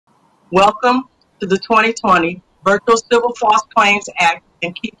Welcome to the 2020 Virtual Civil False Claims Act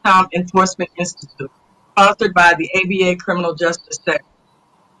and Key Time Enforcement Institute, sponsored by the ABA Criminal Justice Section.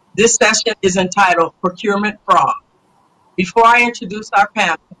 This session is entitled Procurement Fraud. Before I introduce our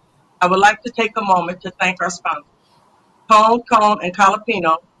panel, I would like to take a moment to thank our sponsors. Cone and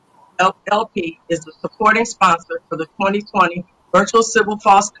Calipino, LP, is the supporting sponsor for the 2020 Virtual Civil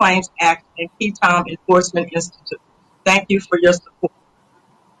False Claims Act and Key Time Enforcement Institute. Thank you for your support.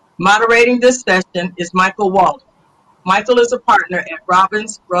 Moderating this session is Michael Waldman. Michael is a partner at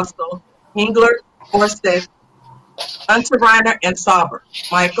Robbins, Russell, Englert, Orseck, Untereiner, and Sauber.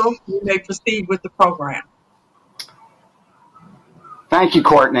 Michael, you may proceed with the program. Thank you,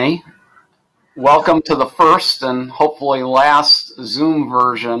 Courtney. Welcome to the first and hopefully last Zoom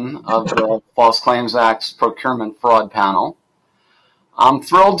version of the False Claims Act's Procurement Fraud panel. I'm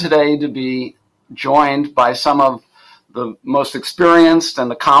thrilled today to be joined by some of the most experienced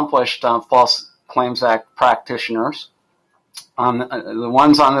and accomplished False Claims Act practitioners. The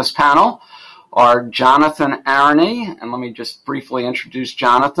ones on this panel are Jonathan Aronie, and let me just briefly introduce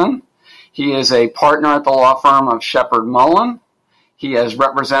Jonathan. He is a partner at the law firm of Sheppard Mullin. He has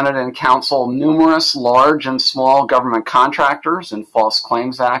represented and counseled numerous large and small government contractors in False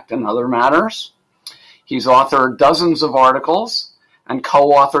Claims Act and other matters. He's authored dozens of articles and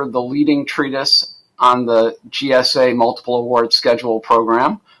co-authored the leading treatise on the GSA Multiple Award Schedule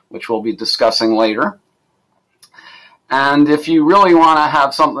program, which we'll be discussing later. And if you really want to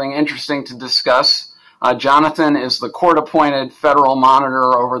have something interesting to discuss, Jonathan is the court-appointed federal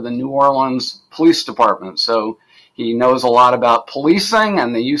monitor over the New Orleans Police Department. So he knows a lot about policing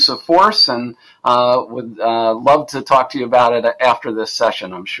and the use of force, and would love to talk to you about it after this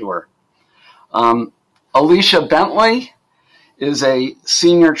session, I'm sure. Alicia Bentley is a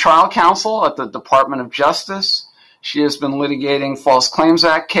senior trial counsel at the Department of Justice. She has been litigating False Claims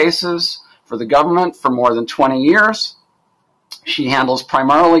Act cases for the government for more than 20 years. She handles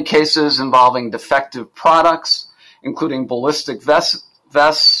primarily cases involving defective products, including ballistic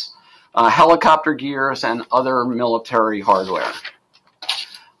vests, helicopter gears, and other military hardware.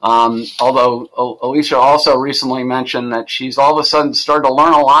 Although Alicia also recently mentioned that she's all of a sudden started to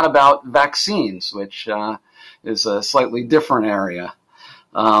learn a lot about vaccines, which is a slightly different area,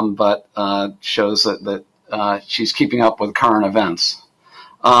 but shows that she's keeping up with current events.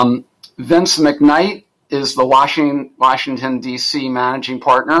 Vince McKnight is the Washington, D.C. managing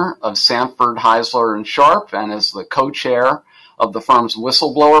partner of Sanford, Heisler, and Sharp, and is the co-chair of the firm's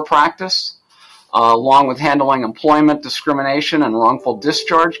whistleblower practice. Along with handling employment discrimination and wrongful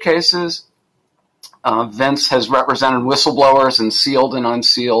discharge cases, Vince has represented whistleblowers in sealed and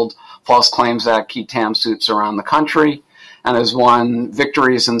unsealed False Claims Act key tam suits around the country, and has won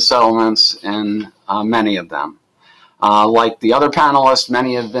victories and settlements in many of them. Like the other panelists,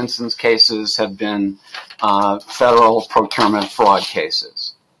 many of Vincent's cases have been federal procurement fraud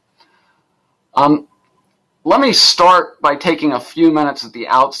cases. Let me start by taking a few minutes at the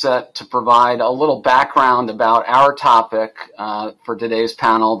outset to provide a little background about our topic for today's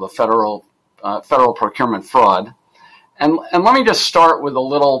panel, the federal procurement fraud. And let me just start with a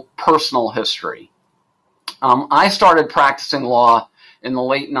little personal history. I started practicing law in the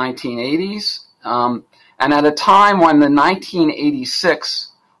late 1980s, and at a time when the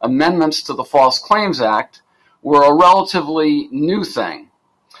 1986 amendments to the False Claims Act were a relatively new thing.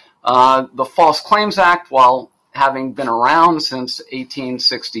 The False Claims Act, while having been around since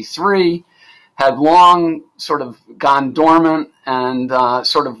 1863, had long sort of gone dormant and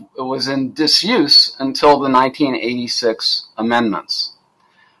sort of was in disuse until the 1986 amendments.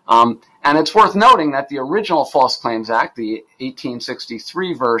 And it's worth noting that the original False Claims Act, the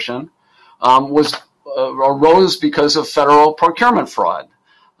 1863 version, arose because of federal procurement fraud.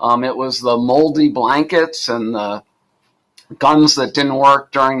 It was the moldy blankets and the guns that didn't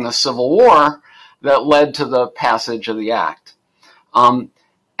work during the Civil War that led to the passage of the act.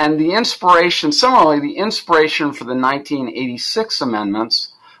 And the inspiration, similarly, the inspiration for the 1986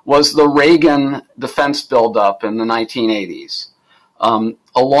 amendments was the Reagan defense buildup in the 1980s.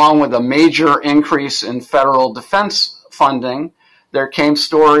 Along with a major increase in federal defense funding, there came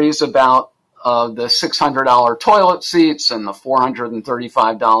stories about the $600 toilet seats and the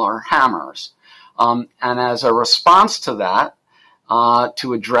 $435 hammers. And as a response to that,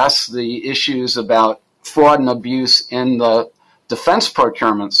 to address the issues about fraud and abuse in the defense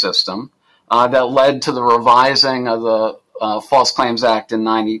procurement system, that led to the revising of the False Claims Act in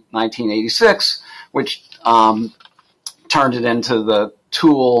 1986, which turned it into the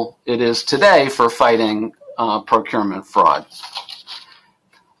tool it is today for fighting procurement fraud.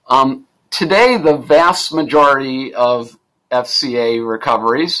 Today, the vast majority of FCA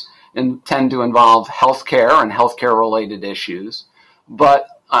recoveries tend to involve healthcare and healthcare-related issues. But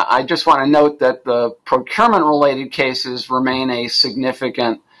I just want to note that the procurement-related cases remain a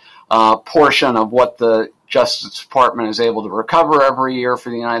significant portion of what the Justice Department is able to recover every year for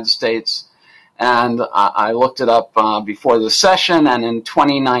the United States. And I looked it up before the session, and in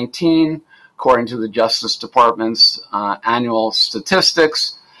 2019, according to the Justice Department's annual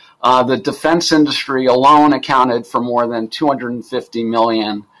statistics, the defense industry alone accounted for more than $250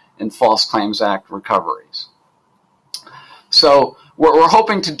 million in False Claims Act recoveries. So what we're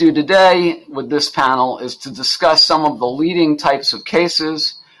hoping to do today with this panel is to discuss some of the leading types of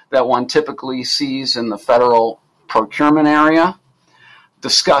cases that one typically sees in the federal procurement area,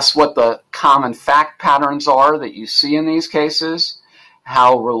 discuss what the common fact patterns are that you see in these cases,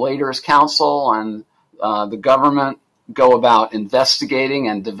 how relators counsel and the government go about investigating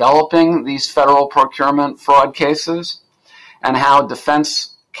and developing these federal procurement fraud cases, and how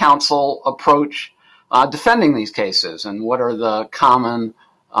defense counsel approach defending these cases, and what are the common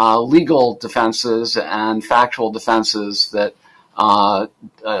legal defenses and factual defenses that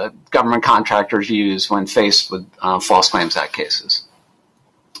government contractors use when faced with False Claims Act cases.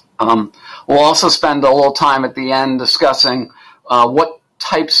 We'll also spend a little time at the end discussing what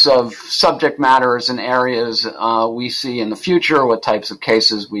types of subject matters and areas we see in the future, what types of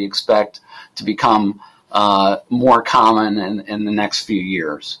cases we expect to become more common in the next few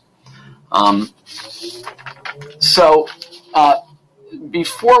years.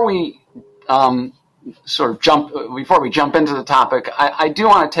 Before we jump into the topic, I do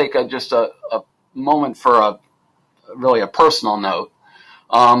want to take just a moment for really a personal note.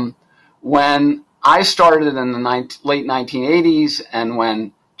 When I started in the late 1980s, and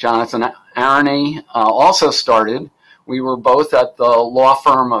when Jonathan Aronie also started, we were both at the law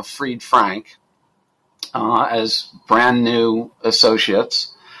firm of Fried Frank as brand new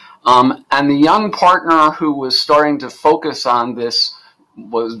associates. And the young partner who was starting to focus on this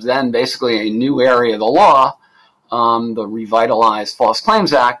was then basically a new area of the law, the revitalized False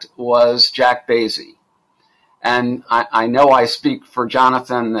Claims Act, was Jack Basie. And I know I speak for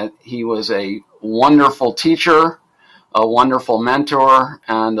Jonathan that he was a wonderful teacher, a wonderful mentor,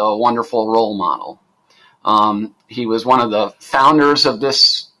 and a wonderful role model. He was one of the founders of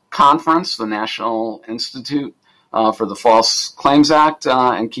this conference, the National Institute for the False Claims Act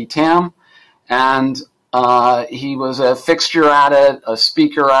in Ketam, and he was a fixture at it, a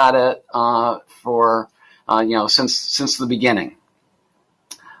speaker at it for since the beginning.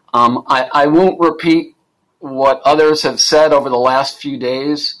 I won't repeat what others have said over the last few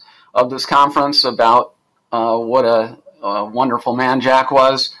days of this conference about what a wonderful man Jack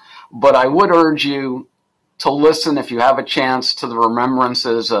was, but I would urge you to listen, if you have a chance, to the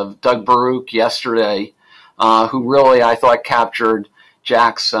remembrances of Doug Baruch yesterday, who really, I thought, captured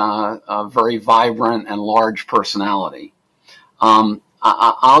Jack's very vibrant and large personality.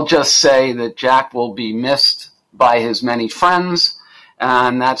 I'll just say that Jack will be missed by his many friends,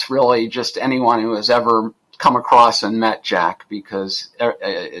 and that's really just anyone who has ever come across and met Jack, because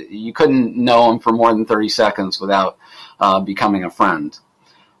you couldn't know him for more than 30 seconds without becoming a friend.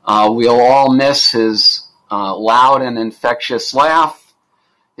 We'll all miss his loud and infectious laugh,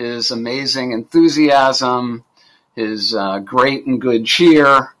 his amazing enthusiasm, his great and good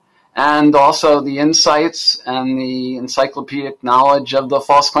cheer, and also the insights and the encyclopedic knowledge of the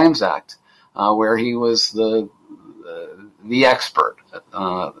False Claims Act, where he was the expert,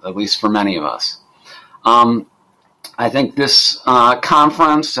 at least for many of us. I think this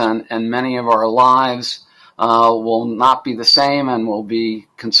conference and many of our lives will not be the same, and will be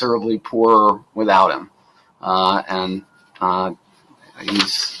considerably poorer without him.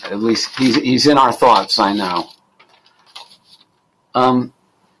 He's in our thoughts, I know.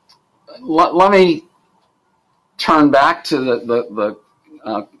 Let me turn back to the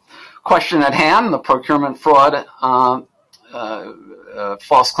question at hand, the Procurement Fraud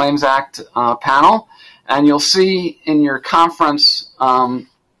False Claims Act panel. And you'll see in your conference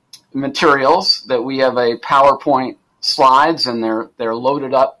materials that we have a PowerPoint slides, and they're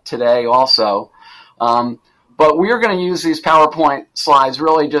loaded up today also. But we're going to use these PowerPoint slides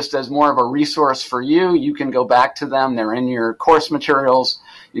really just as more of a resource for you. You can go back to them. They're in your course materials.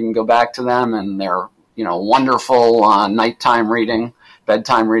 You can go back to them, and they're wonderful nighttime reading,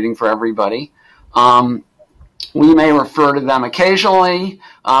 bedtime reading for everybody. We may refer to them occasionally,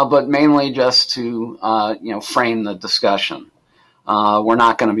 but mainly just to frame the discussion. We're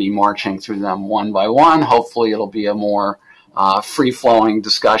not going to be marching through them one by one. Hopefully, it'll be a more free-flowing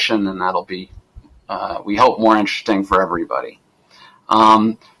discussion, and that'll be, we hope, more interesting for everybody.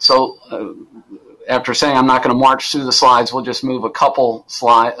 So after saying I'm not going to march through the slides, we'll just move a couple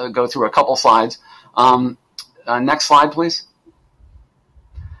go through a couple slides. Next slide, please.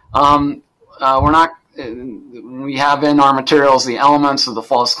 We have in our materials the elements of the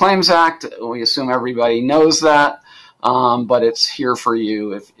False Claims Act. We assume everybody knows that, but it's here for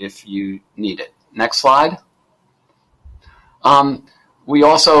you if you need it. Next slide. We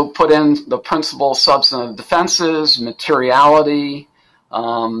also put in the principal substantive defenses, materiality,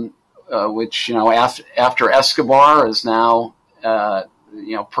 which, after Escobar is now,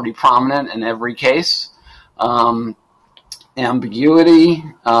 pretty prominent in every case. Ambiguity,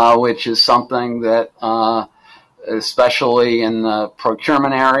 which is something that, especially in the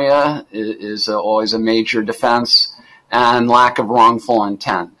procurement area, is always a major defense, and lack of wrongful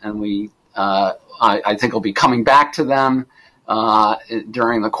intent. And I think we'll be coming back to them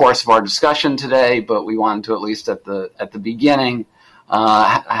during the course of our discussion today, but we wanted to, at least at the beginning,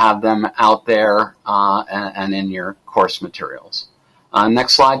 have them out there and in your course materials.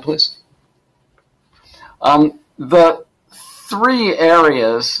 Next slide, please. The three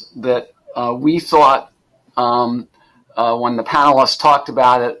areas that we thought, when the panelists talked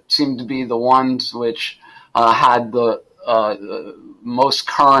about it, seemed to be the ones which had the most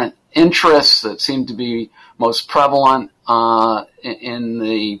current interests, that seemed to be most prevalent in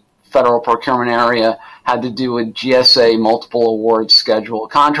the federal procurement area, had to do with GSA multiple award schedule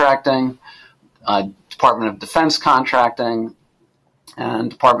contracting, Department of Defense contracting, and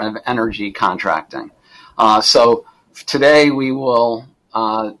Department of Energy contracting. So today we will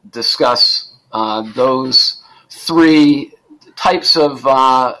discuss those three types of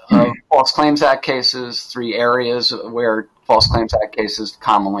False Claims Act cases, three areas where False Claims Act cases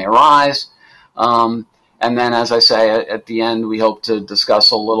commonly arise. And then, as I say, at the end, we hope to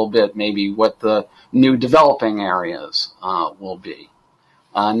discuss a little bit maybe what the new developing areas will be.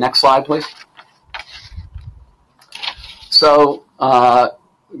 Next slide, please. So,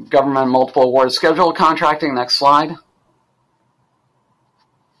 government multiple award schedule contracting. Next slide.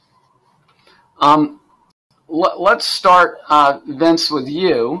 Let's start, Vince, with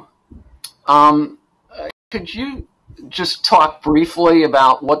you. Could you just talk briefly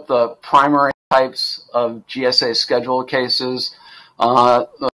about what the primary types of GSA schedule cases,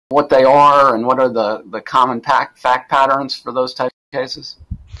 what they are, and what are the common fact patterns for those types of cases?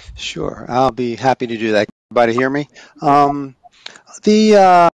 Sure, I'll be happy to do that. Can everybody hear me?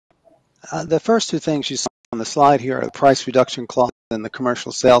 The first two things you saw on the slide here are the price reduction clause and the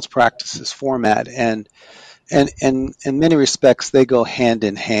commercial sales practices format, and in many respects they go hand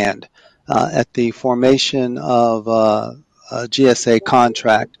in hand. At the formation of a GSA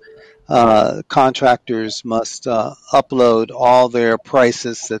contract, contractors must upload all their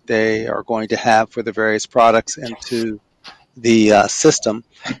prices that they are going to have for the various products into the system.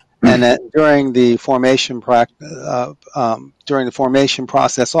 And that during the formation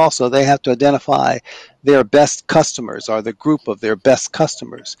process, also they have to identify their best customers, or the group of their best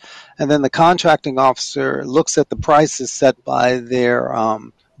customers, and then the contracting officer looks at the prices set by their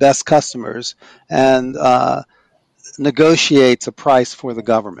best customers and negotiates a price for the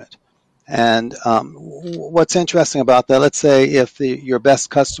government. And what's interesting about that, let's say if your best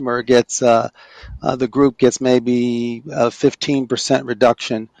customer gets, the group gets maybe a 15%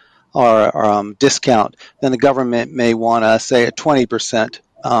 reduction or discount, then the government may want to say a 20%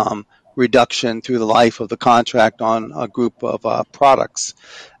 reduction through the life of the contract on a group of products.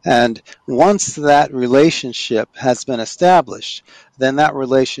 And once that relationship has been established, then that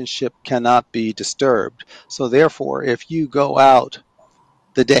relationship cannot be disturbed. So therefore, if you go out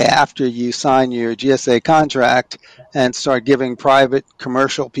the day after you sign your GSA contract and start giving private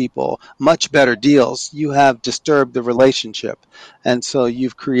commercial people much better deals, you have disturbed the relationship. And so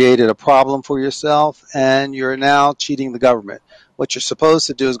you've created a problem for yourself, and you're now cheating the government. What you're supposed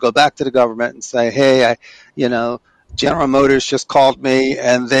to do is go back to the government and say, hey, General Motors just called me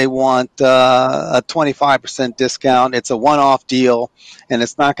and they want a 25% discount. It's a one-off deal and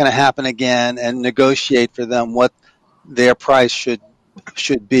it's not going to happen again, and negotiate for them what their price should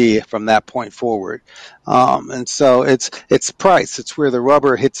be from that point forward. And so it's price. It's where the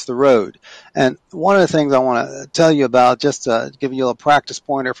rubber hits the road. And one of the things I want to tell you about, just to give you a practice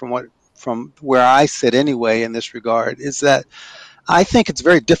pointer from where I sit anyway in this regard, is that I think it's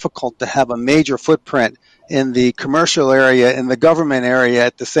very difficult to have a major footprint in the commercial area and the government area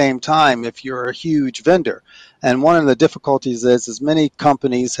at the same time if you're a huge vendor. And one of the difficulties is many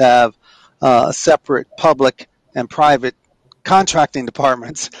companies have separate public and private contracting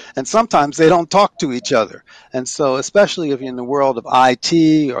departments, and sometimes they don't talk to each other. And so, especially if you're in the world of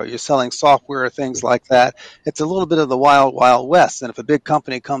IT or you're selling software or things like that, it's a little bit of the wild, wild west. And if a big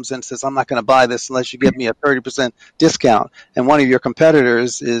company comes in and says, I'm not going to buy this unless you give me a 30% discount, and one of your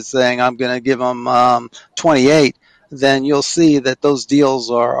competitors is saying, I'm going to give them 28, then you'll see that those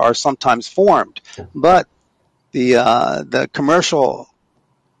deals are sometimes formed. But the commercial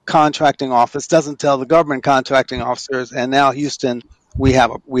contracting office doesn't tell the government contracting officers, and now Houston, we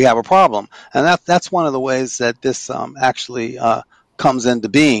have a problem, and that's one of the ways that this actually comes into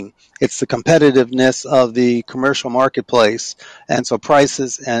being. It's the competitiveness of the commercial marketplace, and so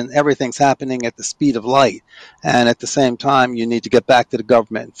prices and everything's happening at the speed of light, and at the same time, you need to get back to the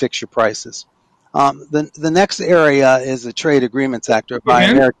government and fix your prices. The next area is the Trade Agreements Act.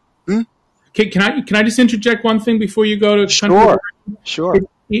 Can I just interject one thing before you go to Sure.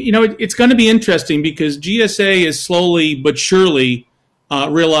 It's going to be interesting because GSA is slowly but surely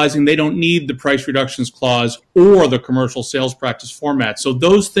realizing they don't need the price reductions clause or the commercial sales practice format. So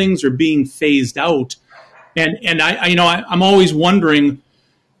those things are being phased out, and I'm always wondering,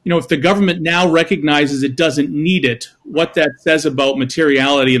 if the government now recognizes it doesn't need it, what that says about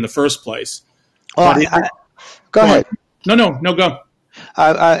materiality in the first place. Go ahead. No, go.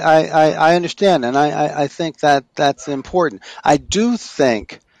 I understand, and I think that that's important. I do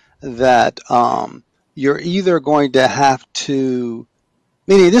think that you're either going to have to,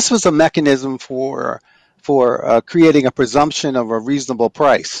 meaning this was a mechanism for creating a presumption of a reasonable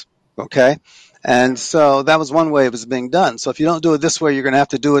price, okay? And so that was one way it was being done. So if you don't do it this way, you're going to have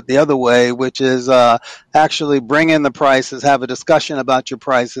to do it the other way, which is actually bring in the prices, have a discussion about your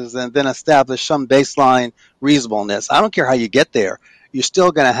prices, and then establish some baseline reasonableness. I don't care how you get there. You're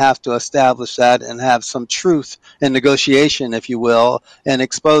still going to have to establish that and have some truth in negotiation, if you will, and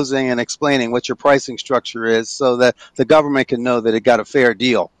exposing and explaining what your pricing structure is so that the government can know that it got a fair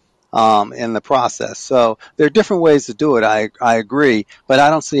deal in the process. So there are different ways to do it, I agree, but I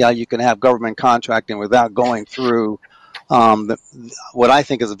don't see how you can have government contracting without going through what I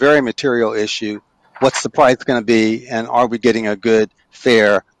think is a very material issue. What's the price going to be, and are we getting a good,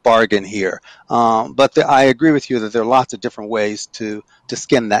 fair bargain here? But I agree with you that there are lots of different ways to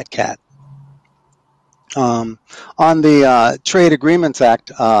skin that cat. On the Trade Agreements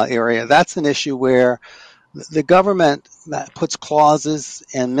Act area, that's an issue where the government puts clauses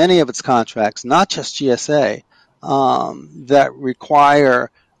in many of its contracts, not just GSA, that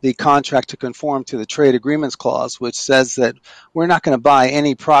require the contract to conform to the Trade Agreements Clause, which says that we're not going to buy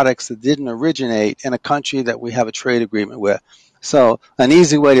any products that didn't originate in a country that we have a trade agreement with. So an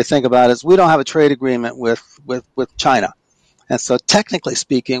easy way to think about it is we don't have a trade agreement with China. And so technically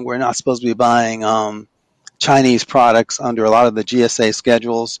speaking, we're not supposed to be buying Chinese products under a lot of the GSA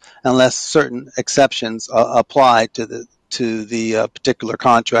schedules unless certain exceptions apply to the particular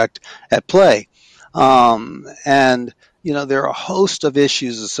contract at play. And there are a host of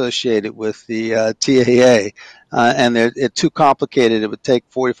issues associated with the TAA, and it's too complicated. It would take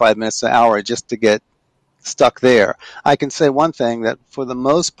 45 minutes an hour just to get stuck there. I can say one thing, that for the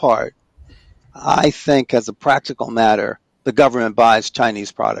most part, I think as a practical matter, the government buys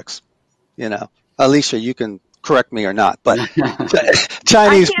Chinese products. Alicia, you can correct me or not, but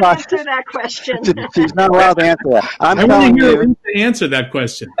Chinese products. I can't answer that question. She's not allowed to answer that. I want to hear you answer that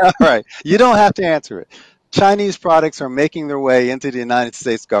question. All right. You don't have to answer it. Chinese products are making their way into the United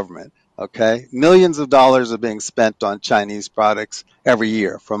States government, okay? Millions of dollars are being spent on Chinese products every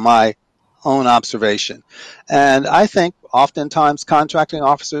year, from my own observation. And I think oftentimes contracting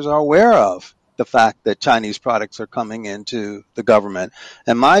officers are aware of the fact that Chinese products are coming into the government.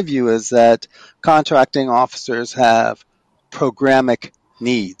 And my view is that contracting officers have programmatic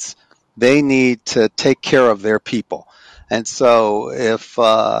needs. They need to take care of their people. And so if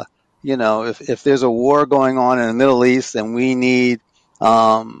there's a war going on in the Middle East and we need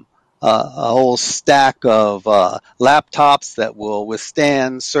a whole stack of laptops that will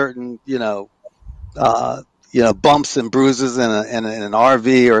withstand certain bumps and bruises in an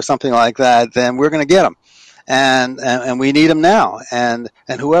RV or something like that, then we're going to get them, and we need them now. And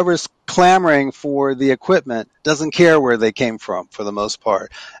whoever's clamoring for the equipment doesn't care where they came from for the most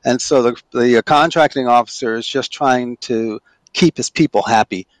part. And so the contracting officer is just trying to keep his people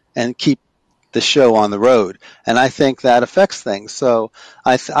happy and keep the show on the road. And I think that affects things. So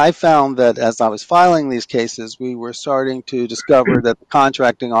I found that as I was filing these cases, we were starting to discover that the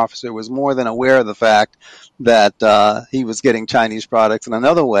contracting officer was more than aware of the fact that he was getting Chinese products. And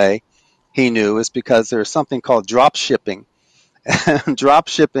another way he knew is because there's something called drop shipping. And drop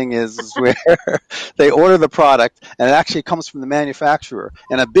shipping is where they order the product and it actually comes from the manufacturer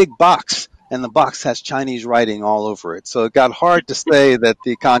in a big box. and the box has Chinese writing all over it. So it got hard to say that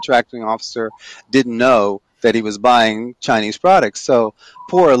the contracting officer didn't know that he was buying Chinese products. So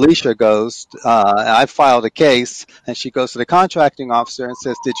poor Alicia goes, I filed a case, and she goes to the contracting officer and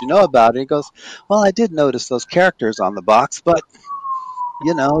says, did you know about it? He goes, well, I did notice those characters on the box, but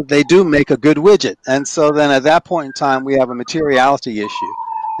they do make a good widget. And so then at that point in time, we have a materiality issue.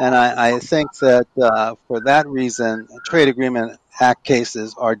 And I think that for that reason, Trade Agreement Act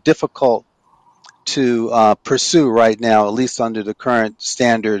cases are difficult to pursue right now, at least under the current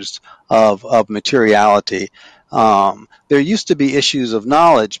standards of materiality. There used to be issues of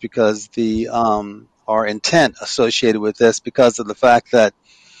knowledge because our intent associated with this, because of the fact that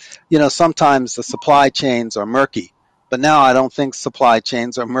sometimes the supply chains are murky. But now I don't think supply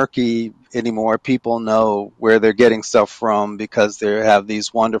chains are murky anymore. People know where they're getting stuff from because they have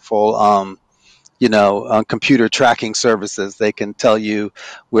these wonderful computer tracking services. They can tell you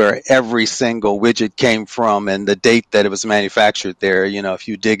where every single widget came from and the date that it was manufactured there. If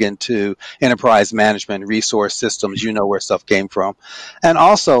you dig into enterprise management resource systems, where stuff came from. And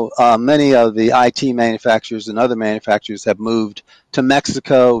also, many of the IT manufacturers and other manufacturers have moved to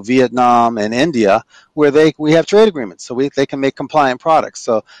Mexico, Vietnam, and India, where we have trade agreements, so they can make compliant products.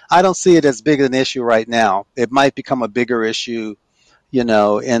 So I don't see it as big an issue right now. It might become a bigger issue in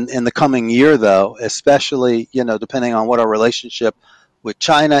the coming year, though, especially, depending on what our relationship with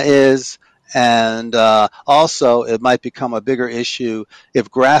China is. And also, it might become a bigger issue if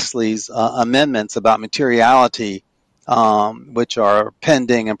Grassley's amendments about materiality, which are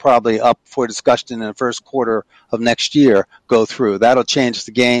pending and probably up for discussion in the first quarter of next year, go through. That'll change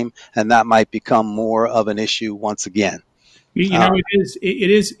the game, and that might become more of an issue once again.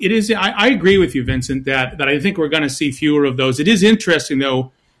 It is. I agree with you, Vincent, that I think we're going to see fewer of those. It is interesting,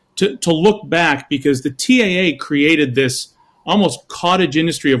 though, to look back, because the TAA created this almost cottage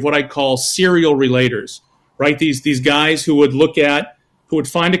industry of what I call serial relators, right? These guys who would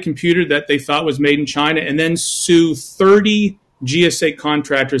find a computer that they thought was made in China and then sue 30 GSA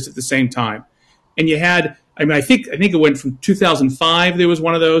contractors at the same time. And you had, I think it went from 2005, there was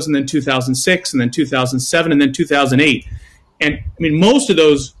one of those, and then 2006, and then 2007, and then 2008. And most of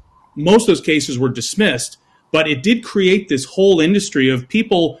those cases were dismissed, but it did create this whole industry of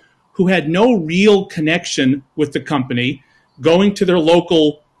people who had no real connection with the company, going to their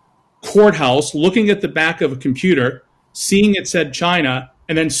local courthouse, looking at the back of a computer, seeing it said China,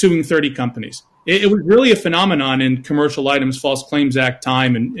 and then suing 30 companies. It was really a phenomenon in Commercial Items False Claims Act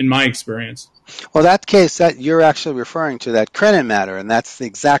time, in my experience. Well, that case that you're actually referring to, that Crennan matter, and that's the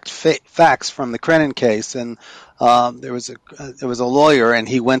exact facts from the Crennan case. And there was a lawyer, and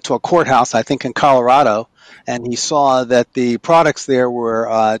he went to a courthouse, I think in Colorado, and he saw that the products there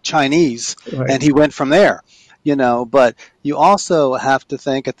were Chinese, right. And he went from there. But you also have to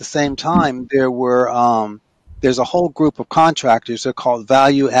think at the same time there's a whole group of contractors. They're called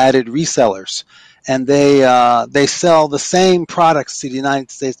value-added resellers. And they sell the same products to the United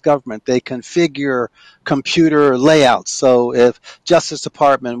States government. They configure computer layouts. So if Justice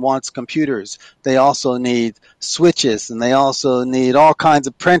Department wants computers, they also need switches, and they also need all kinds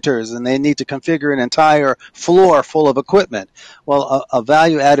of printers, and they need to configure an entire floor full of equipment. Well, a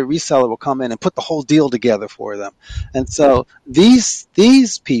value-added reseller will come in and put the whole deal together for them. And so these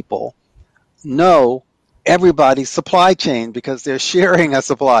people know everybody's supply chain because they're sharing a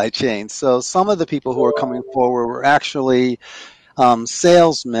supply chain. So some of the people who are coming forward were actually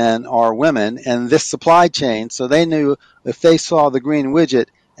salesmen or women in this supply chain. So they knew if they saw the green widget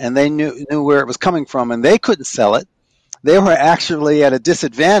and they knew where it was coming from and they couldn't sell it, they were actually at a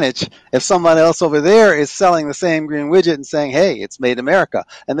disadvantage if someone else over there is selling the same green widget and saying, hey, it's made in America.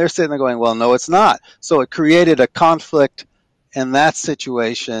 And they're sitting there going, well, no, it's not. So it created a conflict in that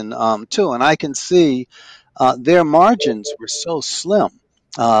situation too. And I can see their margins were so slim.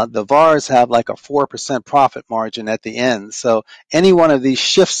 The VARs have like a 4% profit margin at the end. So any one of these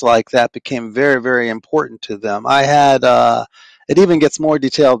shifts like that became very, very important to them. I had, it even gets more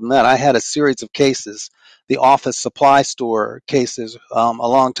detailed than that. I had a series of cases, the office supply store cases a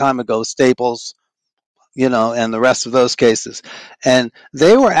long time ago, Staples, and the rest of those cases. And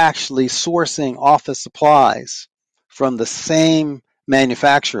they were actually sourcing office supplies from the same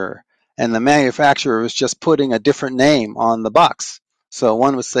manufacturer, and the manufacturer was just putting a different name on the box. So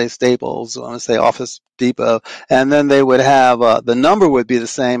one would say Staples, one would say Office Depot, and then they would have the number would be the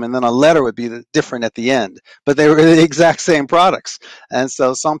same, and then a letter would be different at the end. But they were the exact same products. And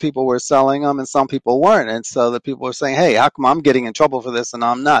so some people were selling them and some people weren't. And so the people were saying, hey, how come I'm getting in trouble for this and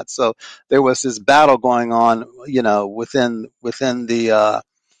I'm not? So there was this battle going on, within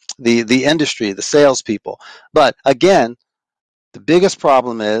the industry, the salespeople. But again, the biggest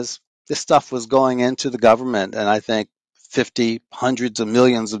problem is this stuff was going into the government, and I think hundreds of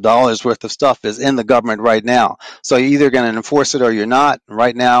millions of dollars worth of stuff is in the government right now. So you're either going to enforce it or you're not.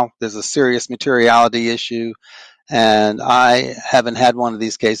 Right now, there's a serious materiality issue, and I haven't had one of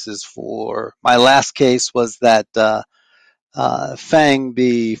these cases for, my last case was that Fang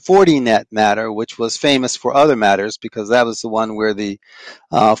B 40net matter, which was famous for other matters because that was the one where the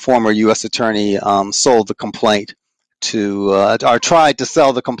former U.S. attorney sold the complaint to, or tried to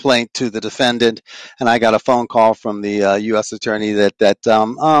sell the complaint to the defendant, and I got a phone call from the U.S. attorney that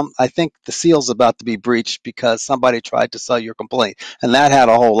I think the seal's about to be breached because somebody tried to sell your complaint, and that had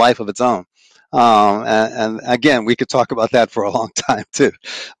a whole life of its own. And again, we could talk about that for a long time too,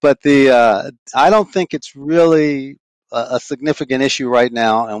 but I don't think it's really a significant issue right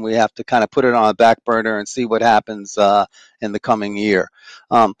now, and we have to kind of put it on a back burner and see what happens in the coming year.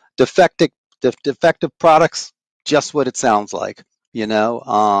 Defective products, just what it sounds like. You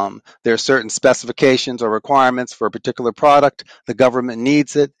know, there are certain specifications or requirements for a particular product. The government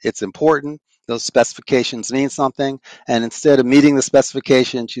needs it. It's important. Those specifications mean something. And instead of meeting the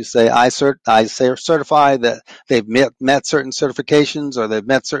specifications, you say, I certify that they've met certain certifications or they've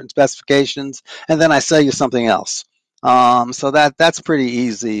met certain specifications, and then I sell you something else. So that's pretty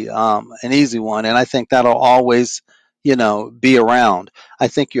easy, an easy one. And I think that'll always, you know, be around. I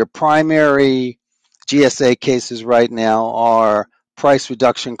think your primary GSA cases right now are price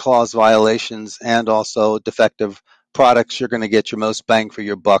reduction clause violations and also defective products. You're going to get your most bang for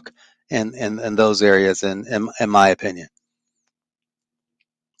your buck in those areas, in my opinion.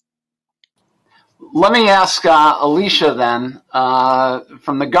 Let me ask Alicia then,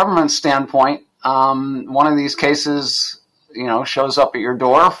 from the government standpoint, one of these cases, you know, shows up at your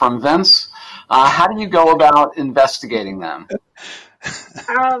door from Vince. How do you go about investigating them?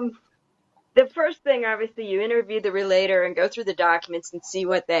 The first thing, obviously, you interview the relator and go through the documents and see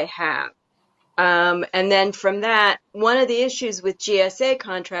what they have. And then from that, one of the issues with GSA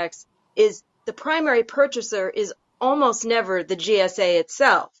contracts is the primary purchaser is almost never the GSA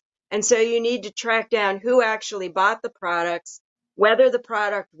itself. And so you need to track down who actually bought the products, whether the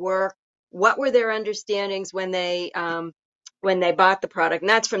product worked, what were their understandings when they bought the product. And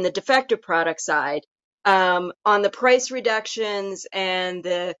that's from the defective product side. On the price reductions and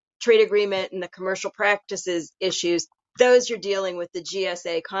the trade agreement and the commercial practices issues, those you're dealing with the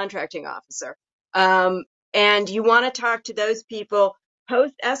GSA contracting officer. And you want to talk to those people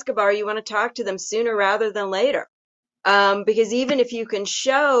post Escobar. You want to talk to them sooner rather than later. Because even if you can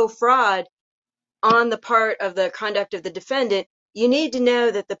show fraud on the part of the conduct of the defendant, you need to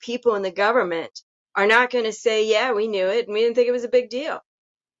know that the people in the government are not going to say, yeah, we knew it and we didn't think it was a big deal.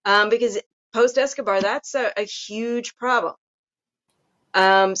 Because post Escobar, that's a huge problem.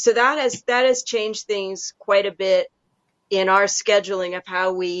 So that has changed things quite a bit in our scheduling of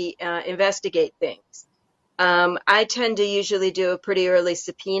how we investigate things. I tend to usually do a pretty early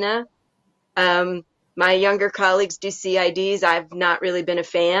subpoena. My younger colleagues do CIDs. I've not really been a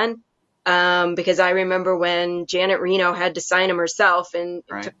fan because I remember when Janet Reno had to sign them herself, and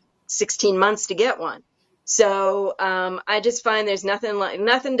it took 16 months to get one. So I just find there's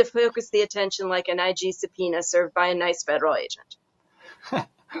nothing to focus the attention like an IG subpoena served by a nice federal agent.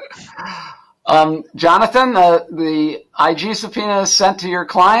 Jonathan, the IG subpoena is sent to your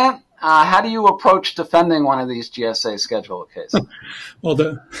client. How do you approach defending one of these GSA schedule cases? Well,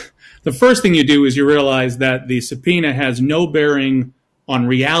 the first thing you do is you realize that the subpoena has no bearing on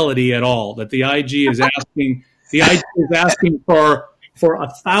reality at all. That the IG is asking for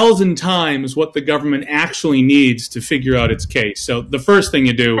 1,000 times what the government actually needs to figure out its case. So the first thing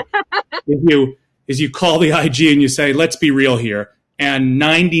you do is you call the IG and you say, let's be real here. And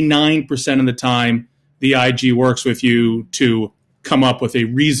 99% of the time, the IG works with you to come up with a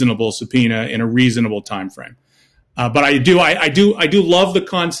reasonable subpoena in a reasonable time frame. But I do love the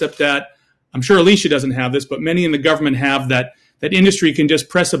concept that, I'm sure Alicia doesn't have this, but many in the government have, that industry can just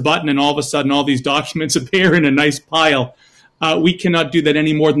press a button and all of a sudden all these documents appear in a nice pile. We cannot do that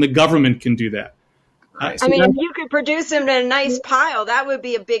any more than the government can do that. I mean, if you could produce them in a nice pile, that would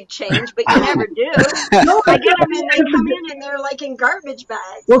be a big change, but you never do. I get them and they come in and they're like in garbage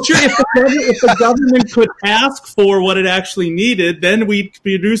bags. Well, sure, if the government could ask for what it actually needed, then we'd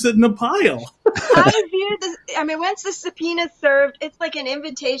produce it in a pile. I view this, once the subpoena's served, it's like an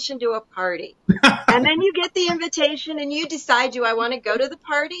invitation to a party. And then you get the invitation and you decide, do I want to go to the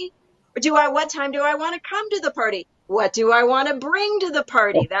party? Or what time do I want to come to the party? What do I want to bring to the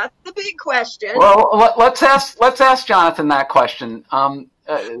party? That's the big question. Well, let's ask Jonathan that question.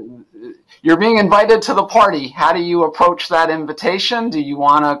 You're being invited to the party. How do you approach that invitation? Do you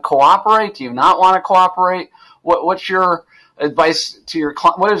want to cooperate? Do you not want to cooperate? What's your advice to your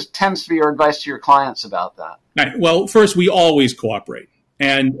tends to be your advice to your clients about that? Right. Well, first, we always cooperate,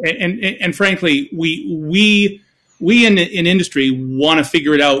 and frankly, we in industry want to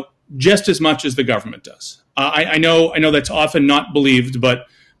figure it out just as much as the government does. I know that's often not believed, but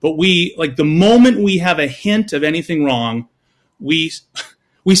we, like, the moment we have a hint of anything wrong, we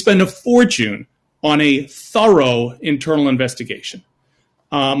spend a fortune on a thorough internal investigation.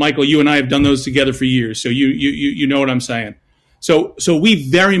 Michael, you and I have done those together for years, so you know what I'm saying. So we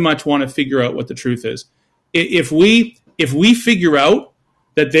very much want to figure out what the truth is. If we figure out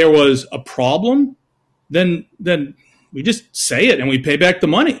that there was a problem, then we just say it and we pay back the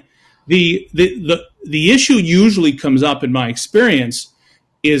money. The issue usually comes up in my experience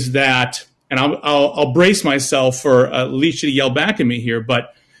is that, and I'll brace myself for Alicia to yell back at me here,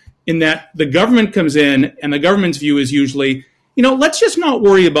 but in that the government comes in and the government's view is usually, let's just not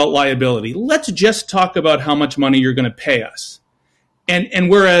worry about liability. Let's just talk about how much money you're going to pay us. And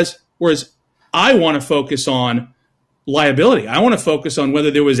whereas I want to focus on liability, I want to focus on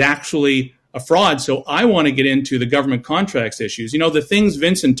whether there was actually a fraud. So I want to get into the government contracts issues. The things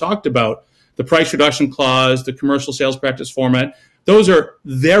Vincent talked about, the price reduction clause, the commercial sales practice format, those are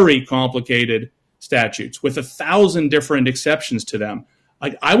very complicated statutes with 1,000 different exceptions to them.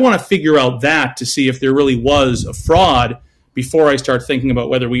 I want to figure out that to see if there really was a fraud before I start thinking about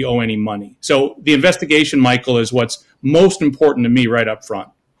whether we owe any money. So the investigation, Michael, is what's most important to me right up front.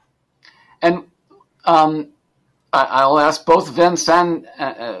 And I'll ask both Vince and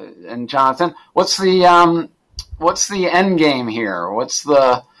Jonathan, what's the end game here?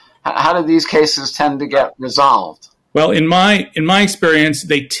 How do these cases tend to get resolved? Well, in my experience,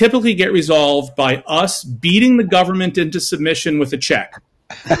 they typically get resolved by us beating the government into submission with a check.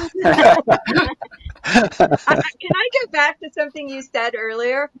 Can I go back to something you said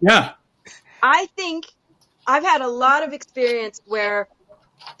earlier? Yeah. I think I've had a lot of experience where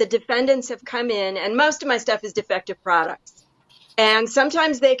the defendants have come in, and most of my stuff is defective products. And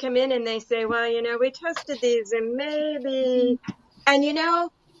sometimes they come in and they say, well, we tested these and maybe, and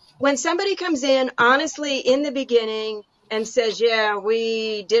when somebody comes in, honestly, in the beginning and says, yeah,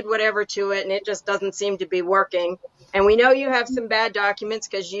 we did whatever to it and it just doesn't seem to be working. And we know you have some bad documents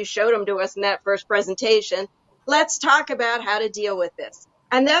because you showed them to us in that first presentation. Let's talk about how to deal with this.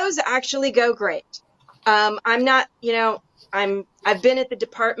 And those actually go great. I'm not, I've been at the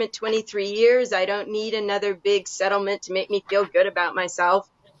department 23 years. I don't need another big settlement to make me feel good about myself.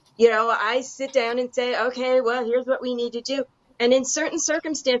 I sit down and say, okay, well, here's what we need to do. And in certain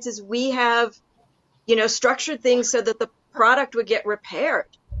circumstances, we have, structured things so that the product would get repaired.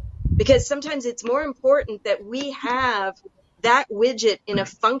 Because sometimes it's more important that we have that widget in a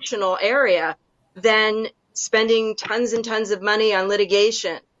functional area than spending tons and tons of money on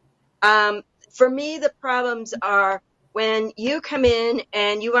litigation. For me, the problems are when you come in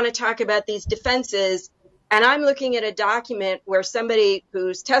and you want to talk about these defenses, and I'm looking at a document where somebody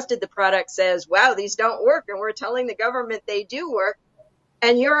who's tested the product says, wow, these don't work, and we're telling the government they do work.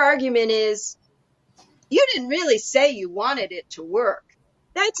 And your argument is, you didn't really say you wanted it to work.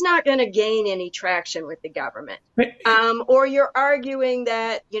 That's not going to gain any traction with the government. Or you're arguing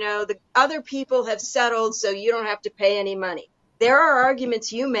that, the other people have settled, so you don't have to pay any money. There are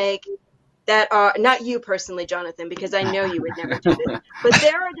arguments you make that are, not you personally, Jonathan, because I know you would never do this, but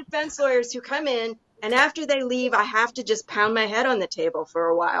there are defense lawyers who come in, and after they leave, I have to just pound my head on the table for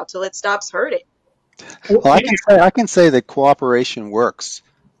a while till it stops hurting. Well, I can say that cooperation works.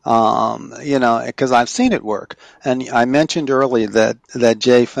 Because I've seen it work. And I mentioned earlier that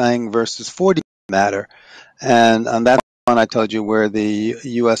J. Fang versus 40 matter, and that's one I told you where the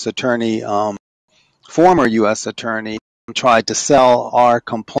U.S. attorney, former U.S. attorney, tried to sell our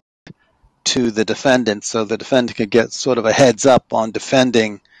complaint to the defendant so the defendant could get sort of a heads up on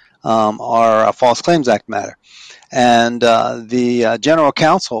defending our False Claims Act matter. And the general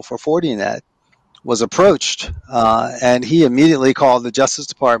counsel for 40net was approached, and he immediately called the Justice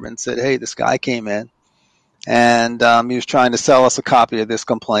Department and said, hey, this guy came in, and he was trying to sell us a copy of this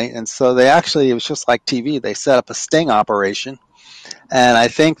complaint. And so it was just like TV. They set up a sting operation, and I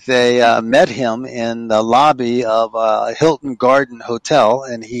think they met him in the lobby of a Hilton Garden Hotel,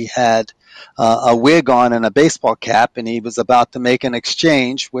 and he had a wig on and a baseball cap, and he was about to make an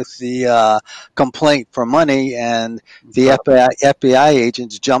exchange with the complaint for money, and the FBI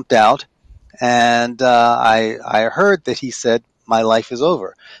agents jumped out. And I heard that he said, my life is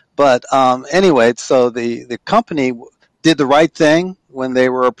over. But anyway, so the company did the right thing when they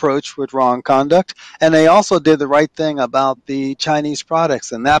were approached with wrong conduct, and they also did the right thing about the Chinese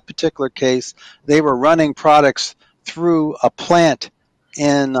products. In that particular case, they were running products through a plant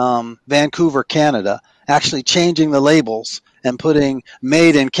in Vancouver, Canada, actually changing the labels and putting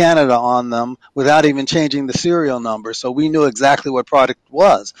made in Canada on them without even changing the serial number. So we knew exactly what product it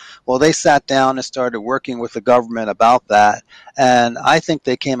was. Well, they sat down and started working with the government about that. And I think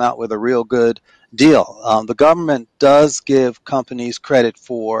they came out with a real good deal. The government does give companies credit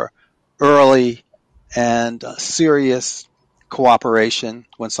for early and serious cooperation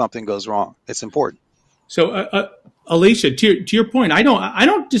when something goes wrong. It's important. So, Alicia, to your point, I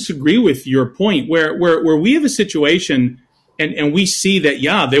don't disagree with your point. Where we have a situation and we see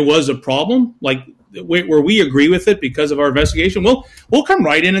that there was a problem, like where we agree with it because of our investigation. We'll come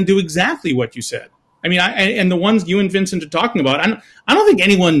right in and do exactly what you said. I mean, and the ones you and Vincent are talking about, I don't think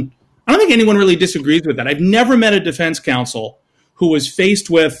anyone really disagrees with that. I've never met a defense counsel who was faced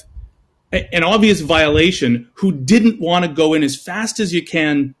with an obvious violation who didn't want to go in as fast as you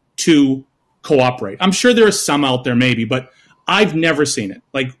can to cooperate. I'm sure there are some out there maybe, but I've never seen it.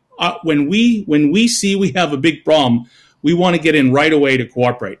 Like when we see we have a big problem, we want to get in right away to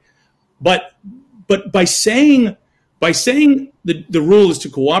cooperate. But by saying the rule is to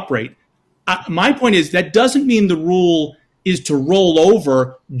cooperate, my point is that doesn't mean the rule is to roll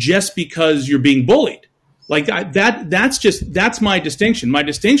over just because you're being bullied. Like that's my distinction. My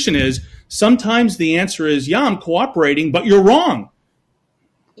distinction is sometimes the answer is, I'm cooperating, but you're wrong.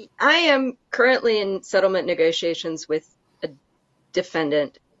 I am currently in settlement negotiations with a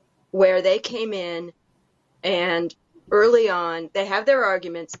defendant where they came in and early on they have their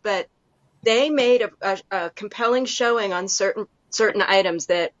arguments, but they made a compelling showing on certain items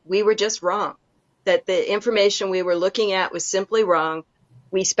that we were just wrong, that the information we were looking at was simply wrong.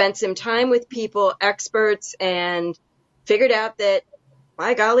 We spent some time with people, experts, and figured out that,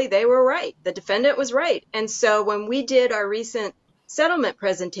 by golly, they were right. The defendant was right. And so when we did our recent settlement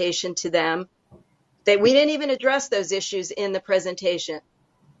presentation to them, we didn't even address those issues in the presentation.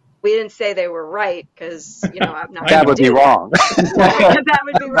 We didn't say they were right because, I'm not. That would be wrong. That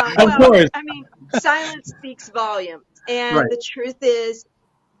would be wrong. Of course. I mean, silence speaks volumes. And Right. The truth is,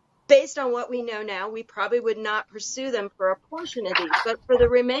 based on what we know now, we probably would not pursue them for a portion of these. But for the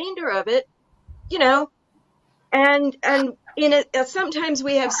remainder of it, and sometimes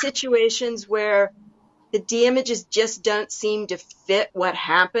we have situations where the damages just don't seem to fit what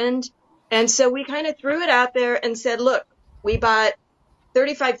happened. And so we kind of threw it out there and said, look, we bought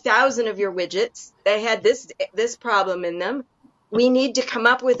 35,000 of your widgets. They had this problem in them. We need to come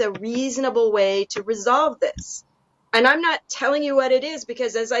up with a reasonable way to resolve this. And I'm not telling you what it is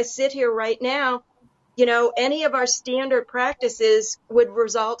because as I sit here right now, any of our standard practices would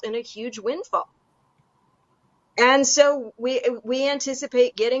result in a huge windfall. And so we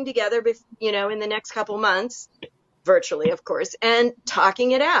anticipate getting together, in the next couple months, virtually, of course, and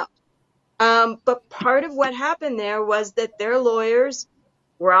talking it out. But part of what happened there was that their lawyers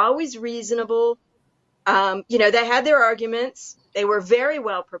were always reasonable. They had their arguments. They were very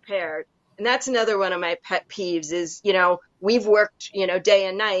well prepared. And that's another one of my pet peeves is, we've worked, day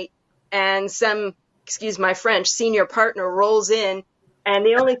and night and some, excuse my French, senior partner rolls in and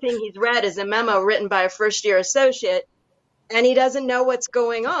the only thing he's read is a memo written by a first-year associate and he doesn't know what's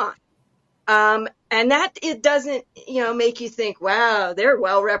going on. And that it doesn't, make you think, wow, they're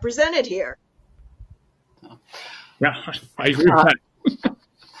well represented here. Yeah, I agree with that.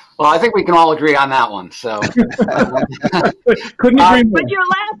 Well, I think we can all agree on that one. So couldn't agree more. But you're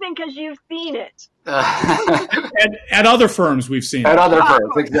laughing because you've seen it. At other firms, we've seen at it. other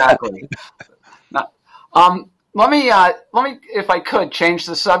firms, exactly. Let me, if I could, change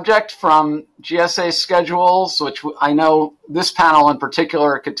the subject from GSA schedules, which I know this panel in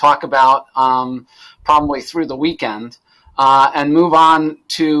particular could talk about probably through the weekend, and move on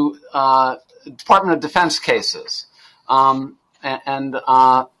to Department of Defense cases.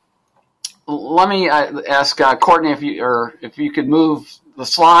 Let me ask Courtney if you could move the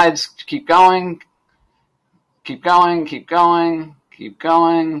slides. Keep going. Keep going. Keep going. Keep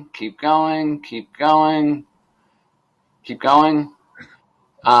going. Keep going. Keep going. Keep going.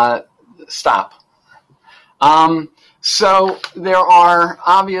 Stop. So there are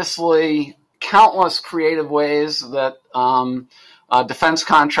obviously countless creative ways that defense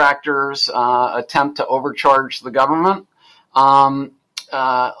contractors attempt to overcharge the government.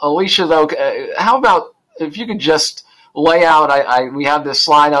 Alicia, though, how about if you could just lay out, we have this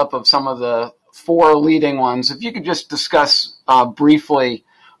slide up of some of the 4 leading ones. If you could just discuss briefly,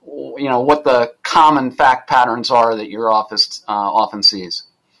 what the common fact patterns are that your office often sees.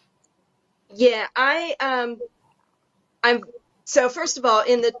 Yeah, so first of all,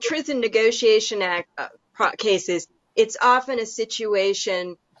 in the Truth in Negotiation Act cases, it's often a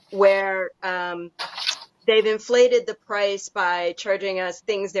situation where they've inflated the price by charging us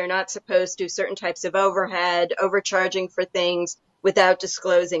things they're not supposed to, certain types of overhead, overcharging for things without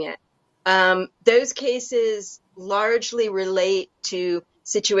disclosing it. Those cases largely relate to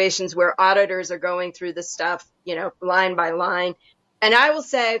situations where auditors are going through the stuff, line by line. And I will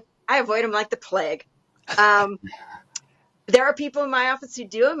say, I avoid them like the plague. There are people in my office who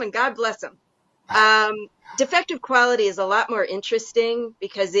do them, and God bless them. Defective quality is a lot more interesting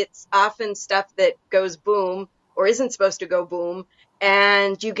because it's often stuff that goes boom or isn't supposed to go boom,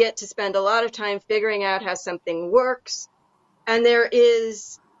 and you get to spend a lot of time figuring out how something works. And there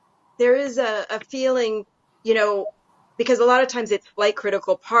is a feeling, because a lot of times it's flight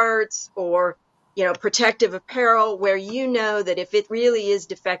critical parts or, protective apparel where that if it really is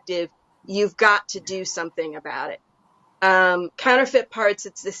defective, you've got to do something about it. Counterfeit parts,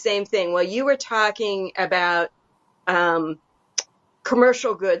 it's the same thing. Well, you were talking about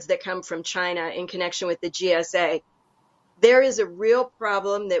commercial goods that come from China in connection with the GSA. There is a real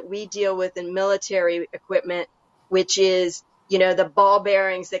problem that we deal with in military equipment, which is, the ball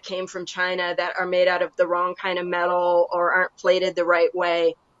bearings that came from China that are made out of the wrong kind of metal or aren't plated the right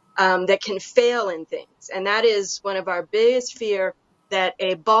way, that can fail in things. And that is one of our biggest fear, that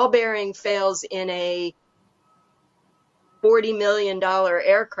a ball bearing fails in a $40 million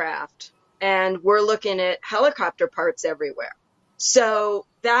aircraft, and we're looking at helicopter parts everywhere. So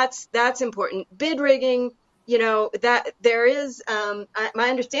that's important. Bid rigging, that there is, my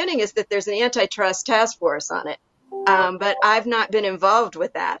understanding is that there's an antitrust task force on it. But I've not been involved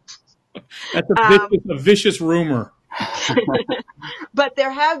with that. That's a vicious rumor. But there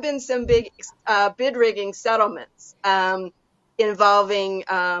have been some big bid rigging settlements involving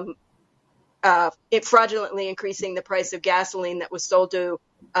it fraudulently increasing the price of gasoline that was sold to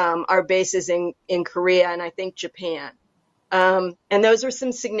our bases in Korea and I think Japan. And those are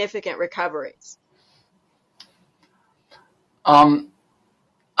some significant recoveries.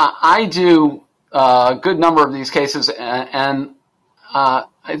 I do a good number of these cases, and I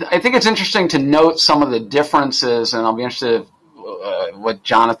think it's interesting to note some of the differences, and I'll be interested in what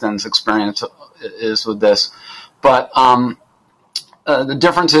Jonathan's experience is with this. But the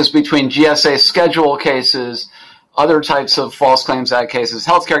differences between GSA schedule cases, other types of False Claims Act cases,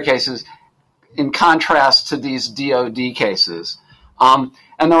 healthcare cases, in contrast to these DOD cases. And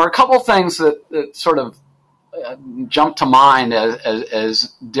there were a couple things that sort of jump to mind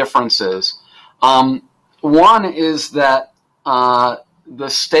as differences. One is that the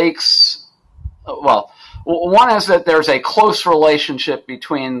stakes, one is that there's a close relationship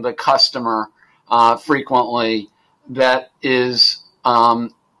between the customer frequently that is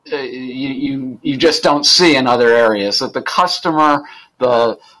you just don't see in other areas, that the customer,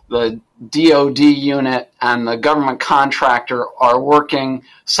 the DOD unit and the government contractor are working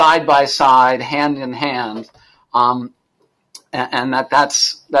side by side, hand in hand, and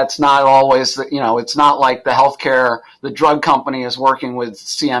that's not always, it's not like the drug company is working with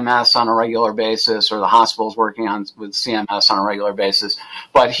CMS on a regular basis or the hospital is working with CMS on a regular basis.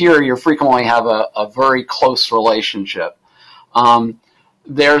 But here you frequently have a very close relationship.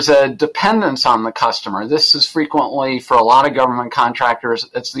 There's a dependence on the customer. This is frequently, for a lot of government contractors,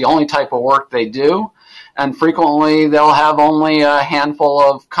 it's the only type of work they do, and frequently they'll have only a handful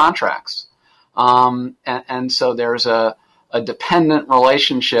of contracts. And so there's a dependent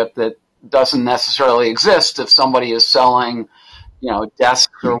relationship that doesn't necessarily exist if somebody is selling,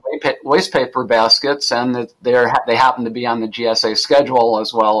 desks or waste paper baskets, and that they happen to be on the GSA schedule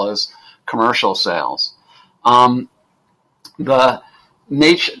as well as commercial sales.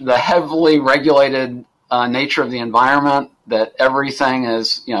 The heavily regulated nature of the environment, that everything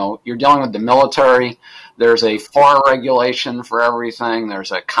is, you're dealing with the military. There's a FAR regulation for everything.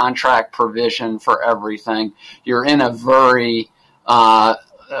 There's a contract provision for everything. You're in a very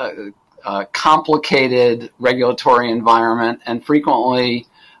complicated regulatory environment, and frequently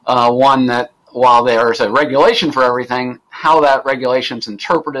one that, while there's a regulation for everything, how that regulation is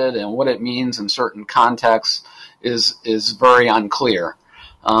interpreted and what it means in certain contexts is very unclear.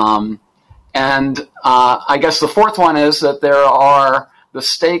 And I guess the fourth one is that there are the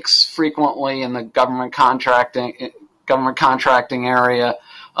stakes frequently in the government contracting area.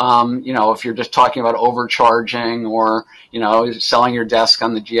 If you're just talking about overcharging or, selling your desk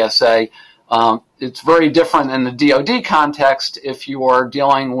on the GSA, it's very different in the DOD context if you are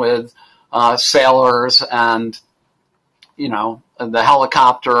dealing with sailors and, the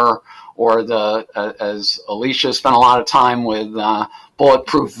helicopter, or as Alicia spent a lot of time with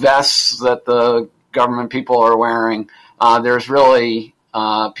bulletproof vests that the government people are wearing. There's really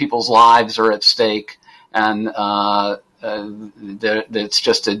people's lives are at stake, and it's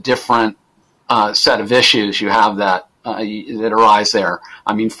just a different set of issues you have that arise there.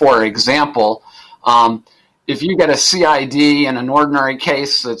 I mean, for example, if you get a CID in an ordinary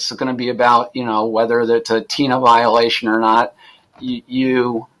case that's going to be about, whether it's a TINA violation or not,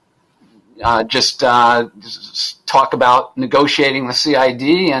 you just talk about negotiating the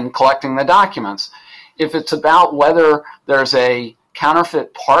CID and collecting the documents. If it's about whether there's a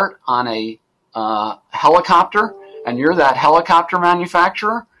counterfeit part on a helicopter and you're that helicopter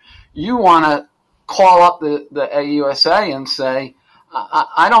manufacturer, you want to call up the AUSA and say,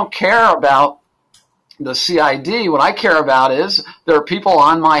 I don't care about the CID. What I care about is there are people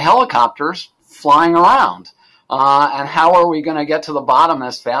on my helicopters flying around. And how are we going to get to the bottom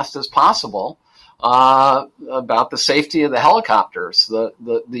as fast as possible about the safety of the helicopters?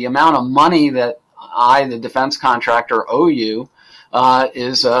 The amount of money that I, the defense contractor, owe you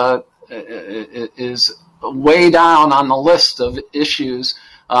is way down on the list of issues.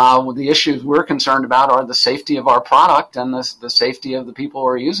 The issues we're concerned about are the safety of our product and the safety of the people who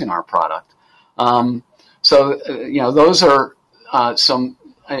are using our product. Those are some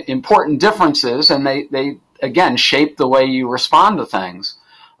important differences, and they again shape the way you respond to things.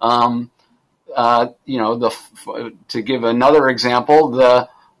 To give another example, the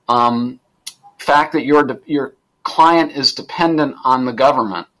fact that your client is dependent on the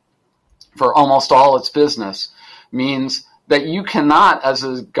government for almost all its business means that you cannot, as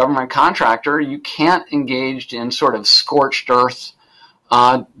a government contractor, you can't engage in sort of scorched earth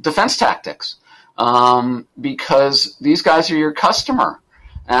defense tactics because these guys are your customer.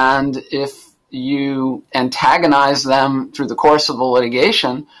 And if you antagonize them through the course of the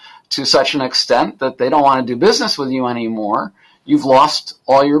litigation to such an extent that they don't want to do business with you anymore, you've lost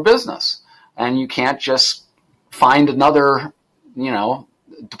all your business. And you can't just find another,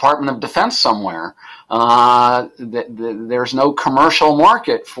 Department of Defense somewhere. There's no commercial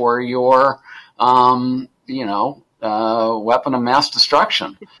market for your, weapon of mass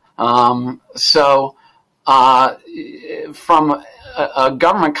destruction. From a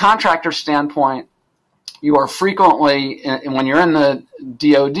government contractor standpoint, you are frequently, when you're in the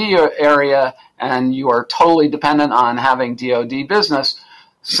DoD area and you are totally dependent on having DoD business,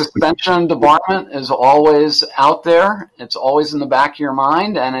 suspension and debarment is always out there. It's always in the back of your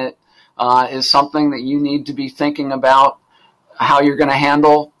mind, and it is something that you need to be thinking about how you're going to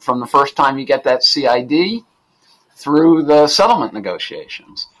handle from the first time you get that CID through the settlement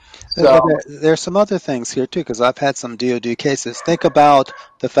negotiations. So, there's some other things here too, because I've had some DoD cases. Think about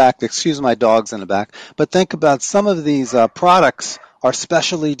the fact, excuse my dogs in the back, but think about some of these products are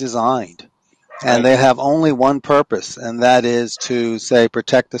specially designed. And they have only one purpose, and that is to, say,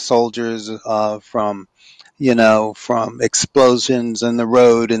 protect the soldiers from explosions in the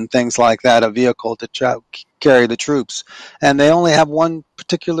road and things like that, a vehicle to carry the troops. And they only have one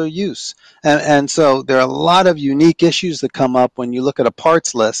particular use. And so there are a lot of unique issues that come up when you look at a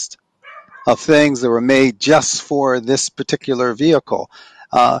parts list of things that were made just for this particular vehicle.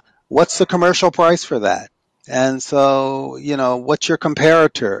 What's the commercial price for that? And so, what's your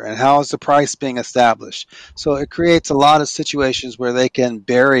comparator and how is the price being established? So it creates a lot of situations where they can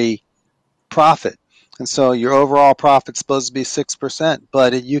bury profit. And so your overall profit's supposed to be 6%,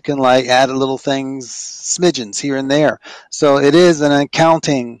 but you can add a little things, smidgens here and there. So it is an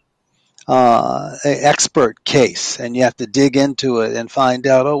accounting expert case, and you have to dig into it and find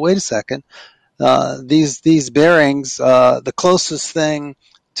out, oh, wait a second, these bearings, the closest thing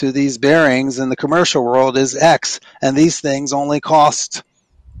to these bearings in the commercial world is X, and these things only cost,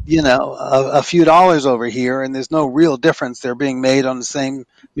 a few dollars over here, and there's no real difference. They're being made on the same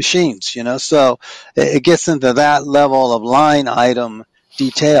machines, so it gets into that level of line item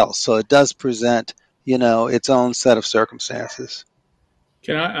detail. So it does present, its own set of circumstances.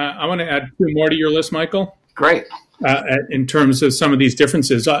 Can I want to add two more to your list, Michael? Great. In terms of some of these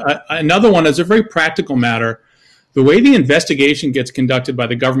differences. Another one is a very practical matter. The way the investigation gets conducted by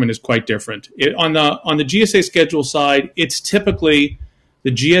the government is quite different. On the GSA schedule side, it's typically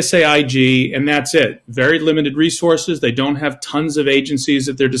the GSA IG, and that's it. Very limited resources. They don't have tons of agencies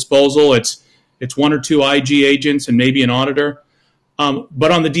at their disposal. It's one or two IG agents and maybe an auditor.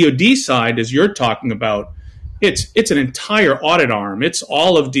 But on the DoD side, as you're talking about, it's an entire audit arm. It's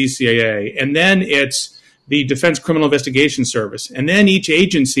all of DCAA, and then it's the Defense Criminal Investigation Service, and then each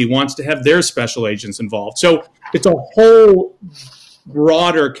agency wants to have their special agents involved. So it's a whole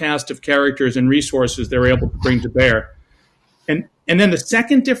broader cast of characters and resources they're able to bring to bear. And then the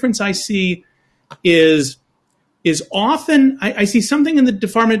second difference I see is often I see something in the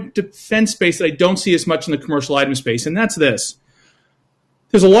Department of Defense space that I don't see as much in the commercial item space, and that's this.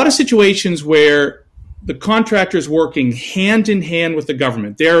 There's a lot of situations where the contractors working hand in hand with the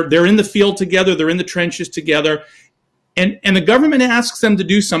government. They're in the field together. They're in the trenches together. And the government asks them to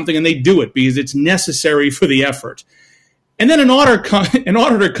do something, and they do it because it's necessary for the effort. And then an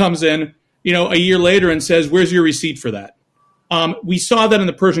auditor comes in, a year later and says, "Where's your receipt for that?" We saw that in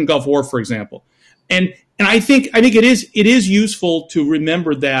the Persian Gulf War, for example. And I think it is useful to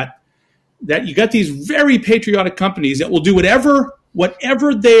remember that you got these very patriotic companies that will do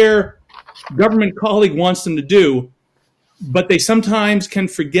whatever their government colleague wants them to do, but they sometimes can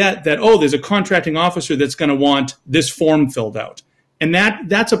forget that, there's a contracting officer that's going to want this form filled out. And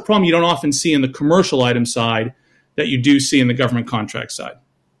that's a problem you don't often see in the commercial item side that you do see in the government contract side.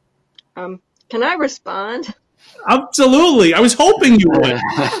 Can I respond? Absolutely. I was hoping you would.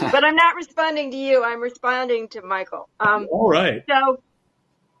 But I'm not responding to you. I'm responding to Michael. All right. So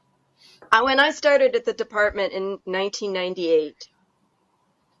when I started at the department in 1998,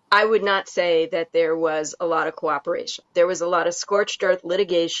 I would not say that there was a lot of cooperation. There was a lot of scorched earth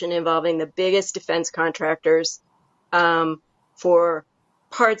litigation involving the biggest defense contractors for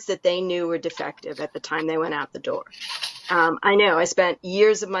parts that they knew were defective at the time they went out the door. I know I spent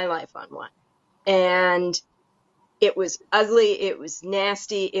years of my life on one, and it was ugly, it was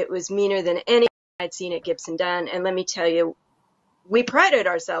nasty, it was meaner than any I'd seen at Gibson Dunn. And let me tell you, we prided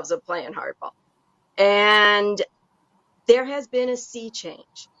ourselves on playing hardball. And there has been a sea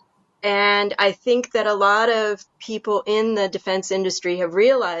change. And I think that a lot of people in the defense industry have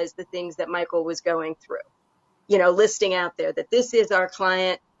realized the things that Michael was going through, listing out there that this is our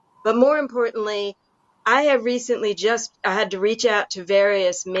client. But more importantly, I have recently I had to reach out to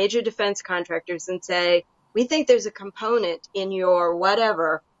various major defense contractors and say, we think there's a component in your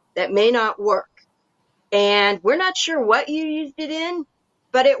whatever that may not work. And we're not sure what you used it in,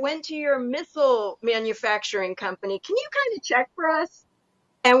 but it went to your missile manufacturing company. Can you kind of check for us?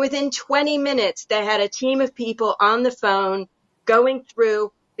 And within 20 minutes, they had a team of people on the phone going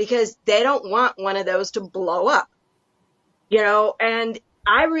through, because they don't want one of those to blow up, and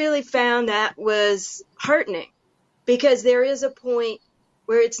I really found that was heartening, because there is a point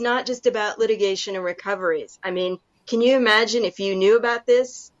where it's not just about litigation and recoveries. I mean, can you imagine if you knew about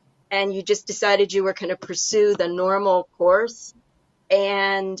this and you just decided you were going to pursue the normal course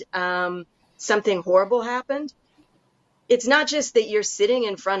and something horrible happened? It's not just that you're sitting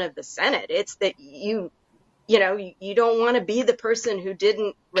in front of the Senate. It's that you don't want to be the person who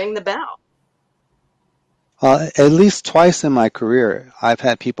didn't ring the bell. At least twice in my career, I've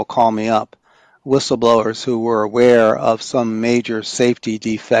had people call me up, whistleblowers who were aware of some major safety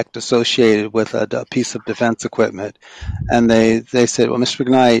defect associated with a piece of defense equipment. And they said, well, Mr.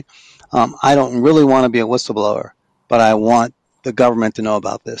 McKnight, I don't really want to be a whistleblower, but I want the government to know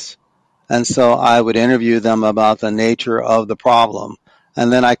about this. And so I would interview them about the nature of the problem.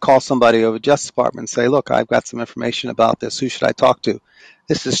 And then I call somebody over the Justice Department and say, look, I've got some information about this. Who should I talk to?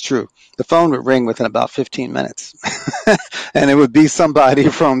 This is true. The phone would ring within about 15 minutes. And it would be somebody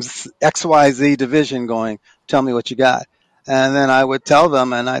from XYZ division going, tell me what you got. And then I would tell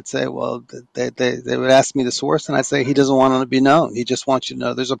them, and I'd say, well, they would ask me the source, and I'd say, he doesn't want it to be known. He just wants you to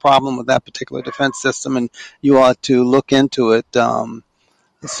know there's a problem with that particular defense system, and you ought to look into it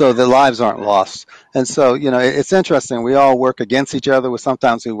so the lives aren't lost. And so, it's interesting. We all work against each other.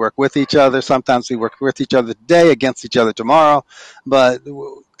 Sometimes we work with each other. Sometimes we work with each other today, against each other tomorrow. But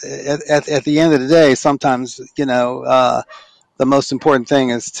at the end of the day, sometimes, the most important thing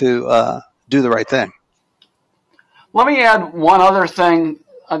is to do the right thing. Let me add one other thing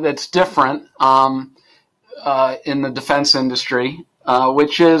that's different in the defense industry,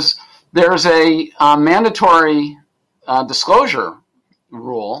 which is there's a mandatory disclosure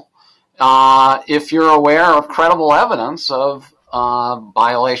rule if you're aware of credible evidence of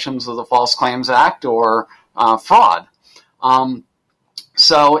violations of the False Claims Act or fraud.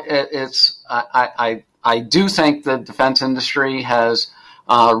 So I do think the defense industry has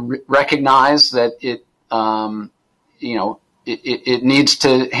recognized that it needs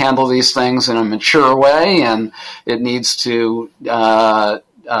to handle these things in a mature way, and it needs to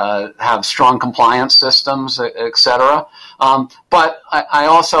have strong compliance systems, et cetera. But I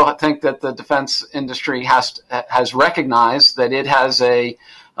also think that the defense industry has recognized that it has a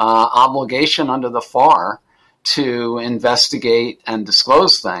obligation under the FAR to investigate and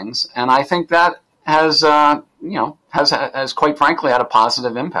disclose things, and I think that has quite frankly had a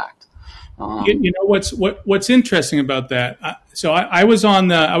positive impact. What's interesting about that? So I was on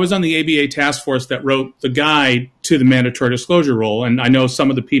the ABA task force that wrote the guide to the mandatory disclosure rule, and I know some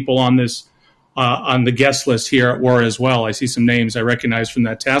of the people on this on the guest list here were as well. I see some names I recognize from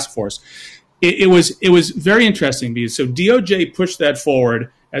that task force. It was very interesting because so DOJ pushed that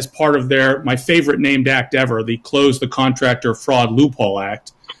forward, as part of my favorite named act ever, the Close the Contractor Fraud Loophole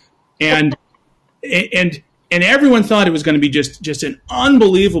Act. And everyone thought it was going to be just an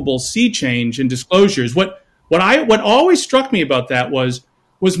unbelievable sea change in disclosures. What always struck me about that was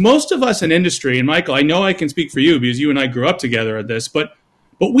most of us in industry, and Michael, I know I can speak for you because you and I grew up together at this, but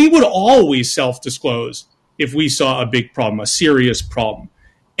we would always self-disclose if we saw a big problem, a serious problem.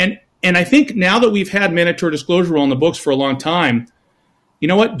 And I think now that we've had mandatory disclosure rule in the books for a long time, you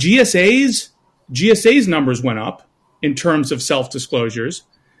know what? GSA's numbers went up in terms of self-disclosures.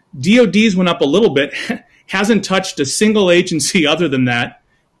 DOD's went up a little bit, hasn't touched a single agency other than that,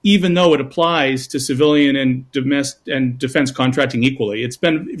 even though it applies to civilian and defense contracting equally. It's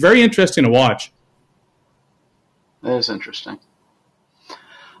been very interesting to watch. That is interesting.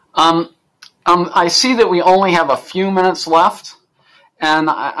 I see that we only have a few minutes left, and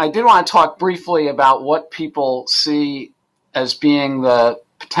I did want to talk briefly about what people see as being the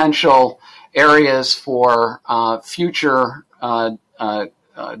potential areas for future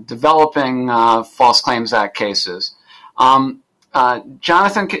developing False Claims Act cases.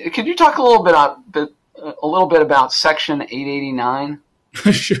 Jonathan, could you talk a little bit about Section 889?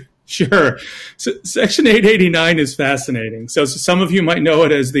 Sure. So Section 889 is fascinating. So some of you might know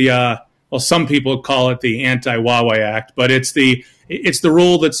it as some people call it the Anti-Huawei Act, but it's the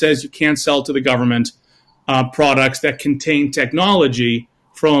rule that says you can't sell to the government products that contain technology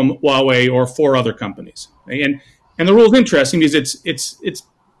from Huawei or 4 other companies. And the rule is interesting because it's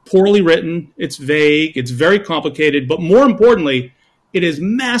poorly written, it's vague, it's very complicated, but more importantly, it is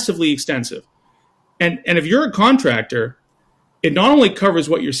massively extensive. And if you're a contractor, it not only covers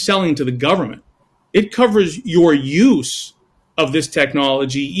what you're selling to the government, it covers your use of this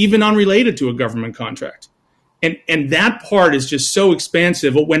technology, even unrelated to a government contract. And that part is just so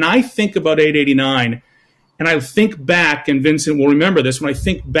expansive. But when I think about 889, and I think back, and Vincent will remember this, when I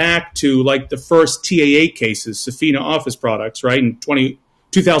think back to like the first TAA cases, Safina Office Products, right, in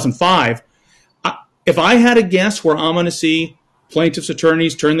 2005, if I had a guess where I'm going to see plaintiffs'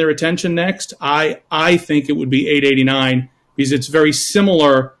 attorneys turn their attention next, I think it would be 889 because it's very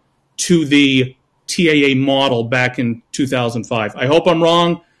similar to the TAA model back in 2005. I hope I'm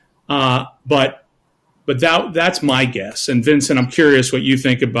wrong, but that's my guess. And Vincent, I'm curious what you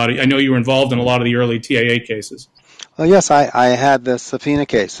think about it. I know you were involved in a lot of the early TAA cases. Well, yes, I had the Safina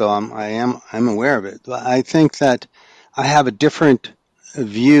case, so I'm aware of it. I think that I have a different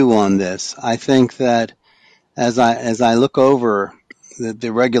view on this. I think that as I look over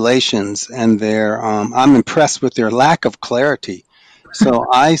the regulations and I'm impressed with their lack of clarity. So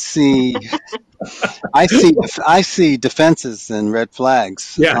I see defenses and red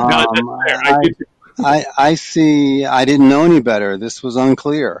flags. Yeah, no, that's fair. I see I didn't know any better. This was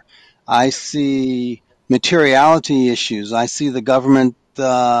unclear. I see materiality issues. I see the government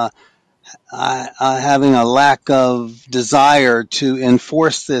having a lack of desire to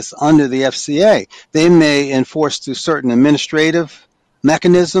enforce this under the FCA. They may enforce through certain administrative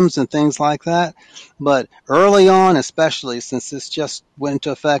mechanisms and things like that, but early on, especially since this just went into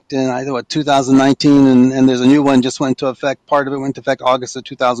effect in 2019, and there's a new one just went into effect. Part of it went into effect August of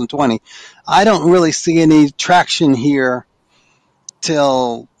 2020. I don't really see any traction here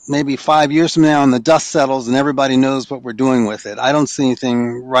till maybe 5 years from now, and the dust settles and everybody knows what we're doing with it. I don't see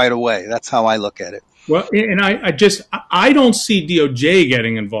anything right away. That's how I look at it. Well, and I don't see DOJ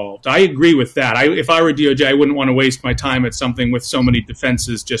getting involved. I agree with that. If I were DOJ, I wouldn't want to waste my time at something with so many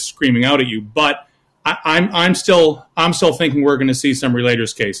defenses just screaming out at you. But I'm still thinking we're going to see some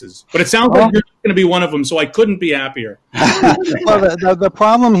relators cases. But it sounds like you're going to be one of them, so I couldn't be happier. Well, the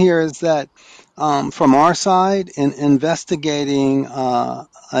problem here is that from our side, in investigating an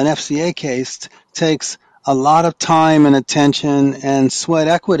FCA case takes a lot of time and attention and sweat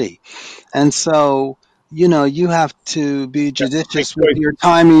equity. And so, you have to be judicious with your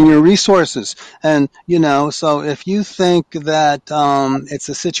time and your resources. And, so if you think that it's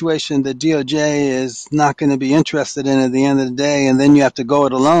a situation that DOJ is not going to be interested in at the end of the day, and then you have to go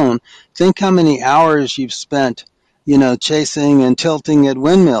it alone, think how many hours you've spent, chasing and tilting at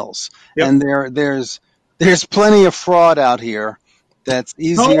windmills. Yep. And there's plenty of fraud out here. That's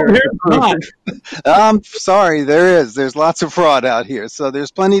easier. No, there's not. I'm sorry, there is. There's lots of fraud out here, so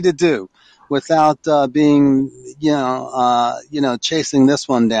there's plenty to do without being, chasing this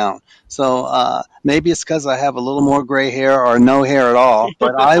one down. So maybe it's because I have a little more gray hair or no hair at all.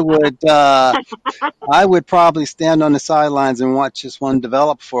 But I would probably stand on the sidelines and watch this one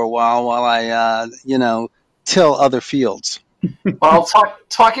develop for a while I, till other fields. Well,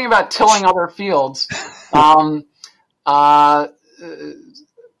 talking about tilling other fields.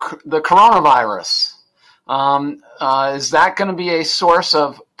 The coronavirus. Is that going to be a source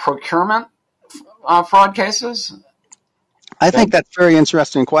of procurement fraud cases? I think that's a very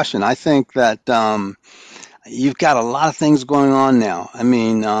interesting question. I think that you've got a lot of things going on now. I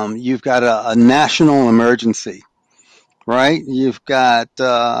mean, you've got a national emergency, right? You've got,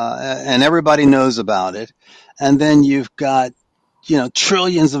 and everybody knows about it. And then you've got,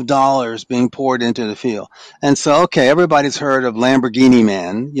 trillions of dollars being poured into the field. And so, okay, everybody's heard of Lamborghini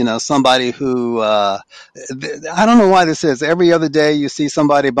Man, somebody who, I don't know why this is. Every other day you see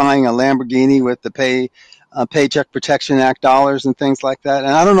somebody buying a Lamborghini with the Paycheck Protection Act dollars and things like that.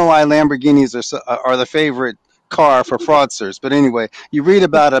 And I don't know why Lamborghinis are the favorite car for fraudsters. But anyway, you read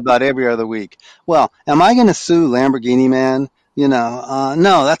about it about every other week. Well, am I going to sue Lamborghini Man?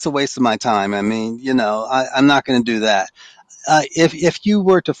 No, that's a waste of my time. I mean, I'm not going to do that. If you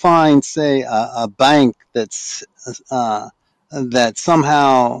were to find, say, a bank that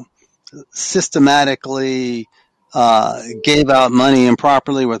somehow systematically gave out money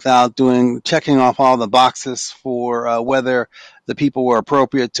improperly without checking off all the boxes for whether the people were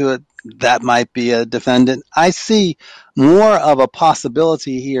appropriate to it, that might be a defendant. I see more of a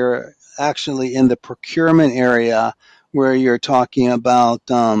possibility here actually in the procurement area, where you're talking about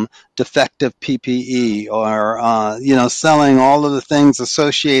defective PPE or selling all of the things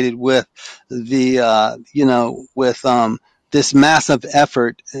associated with this massive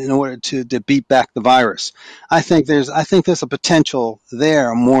effort in order to beat back the virus. I think there's a potential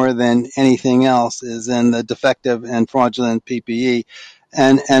there more than anything else is in the defective and fraudulent PPE,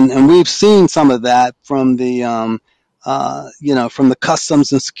 and we've seen some of that from the from the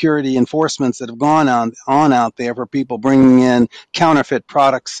customs and security enforcements that have gone on out there for people bringing in counterfeit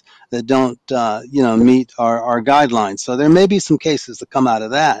products that don't, meet our guidelines. So there may be some cases that come out of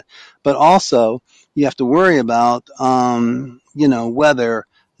that, but also you have to worry about, whether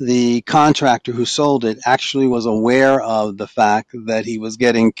the contractor who sold it actually was aware of the fact that he was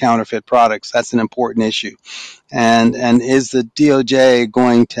getting counterfeit products. That's an important issue. And is the DOJ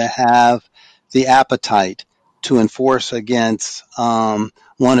going to have the appetite to enforce against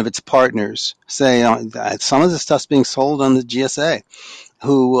one of its partners? Say, some of the stuff's being sold on the GSA,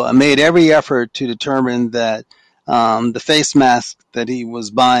 who made every effort to determine that the face masks that he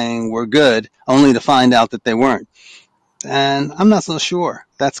was buying were good, only to find out that they weren't. And I'm not so sure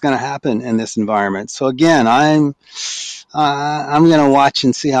that's going to happen in this environment. So again, I'm going to watch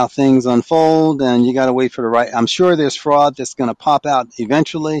and see how things unfold, and you got to wait for the right. I'm sure there's fraud that's going to pop out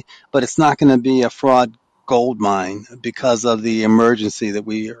eventually, but it's not going to be a fraud gold mine because of the emergency that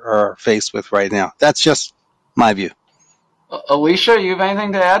we are faced with right now. That's just my view. Alicia, you have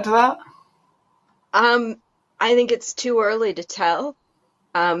anything to add to that? I think it's too early to tell.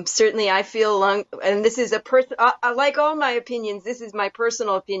 Certainly I feel and this is like all my opinions, this is my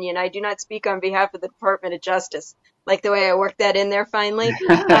personal opinion. I do not speak on behalf of the Department of Justice. Like the way I worked that in there finally.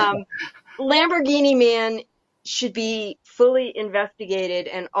 Lamborghini Man should be fully investigated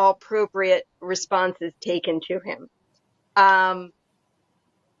and all appropriate responses taken to him. I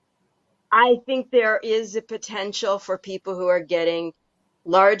think there is a potential for people who are getting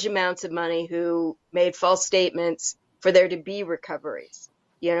large amounts of money who made false statements for there to be recoveries.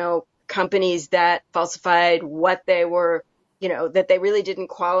 Companies that falsified what they were, that they really didn't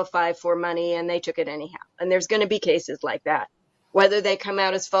qualify for money and they took it anyhow. And there's going to be cases like that. Whether they come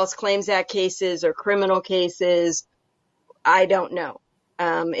out as False Claims Act cases or criminal cases, I don't know.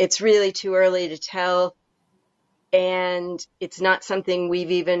 It's really too early to tell. And it's not something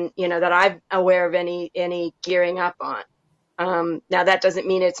we've even, that I'm aware of any gearing up on. Now that doesn't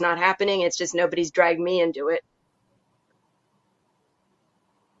mean it's not happening. It's just nobody's dragged me into it.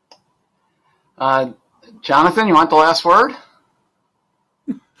 Jonathan, you want the last word?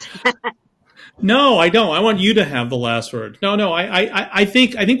 No, I don't. I want you to have the last word. No. I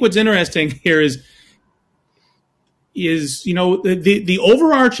think what's interesting here is the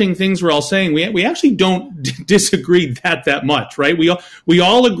overarching things we're all saying. We actually don't disagree that much, right? We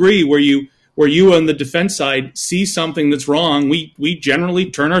all agree where you on the defense side see something that's wrong, we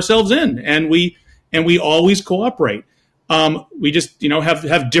generally turn ourselves in and we always cooperate. We just,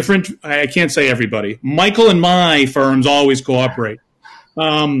 have different, I can't say everybody. Michael and my firms always cooperate.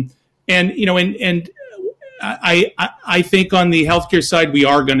 I think on the healthcare side, we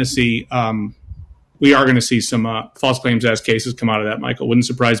are going to see some false claims as cases come out of that, Michael. Wouldn't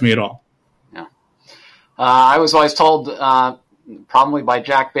surprise me at all. Yeah. I was always told, probably by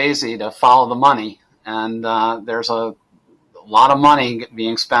Jack Basie, to follow the money. And there's a lot of money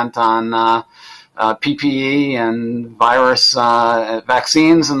being spent on PPE and virus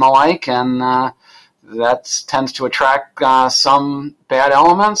vaccines and the like, and that tends to attract some bad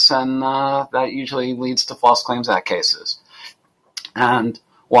elements, and that usually leads to False Claims Act cases. And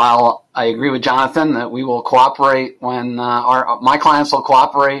while I agree with Jonathan that we will cooperate when my clients will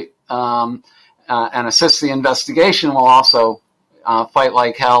cooperate and assist the investigation, we'll also fight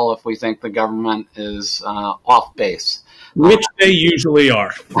like hell if we think the government is off base. Which they usually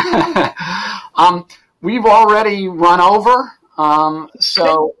are. We've already run over,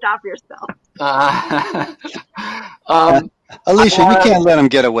 so stop yourself. Alicia, you can't let him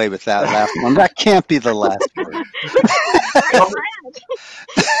get away with that last one. That can't be the last word.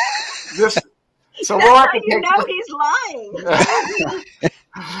 So we'll have to you know he's lying.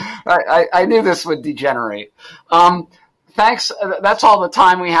 I knew this would degenerate. Thanks. That's all the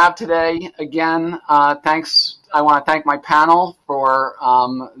time we have today. Again, thanks. I want to thank my panel for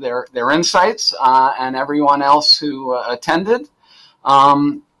their insights and everyone else who attended. I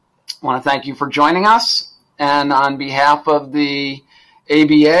want to thank you for joining us. And on behalf of the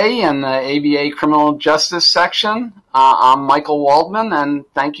ABA and the ABA Criminal Justice Section, I'm Michael Waldman, and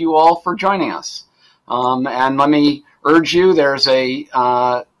thank you all for joining us. And let me urge you, there's a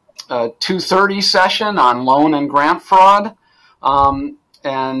 2:30 session on loan and grant fraud.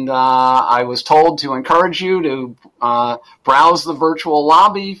 And I was told to encourage you to browse the virtual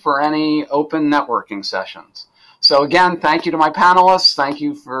lobby for any open networking sessions. So again, thank you to my panelists. Thank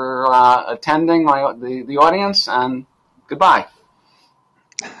you for attending the audience, and goodbye.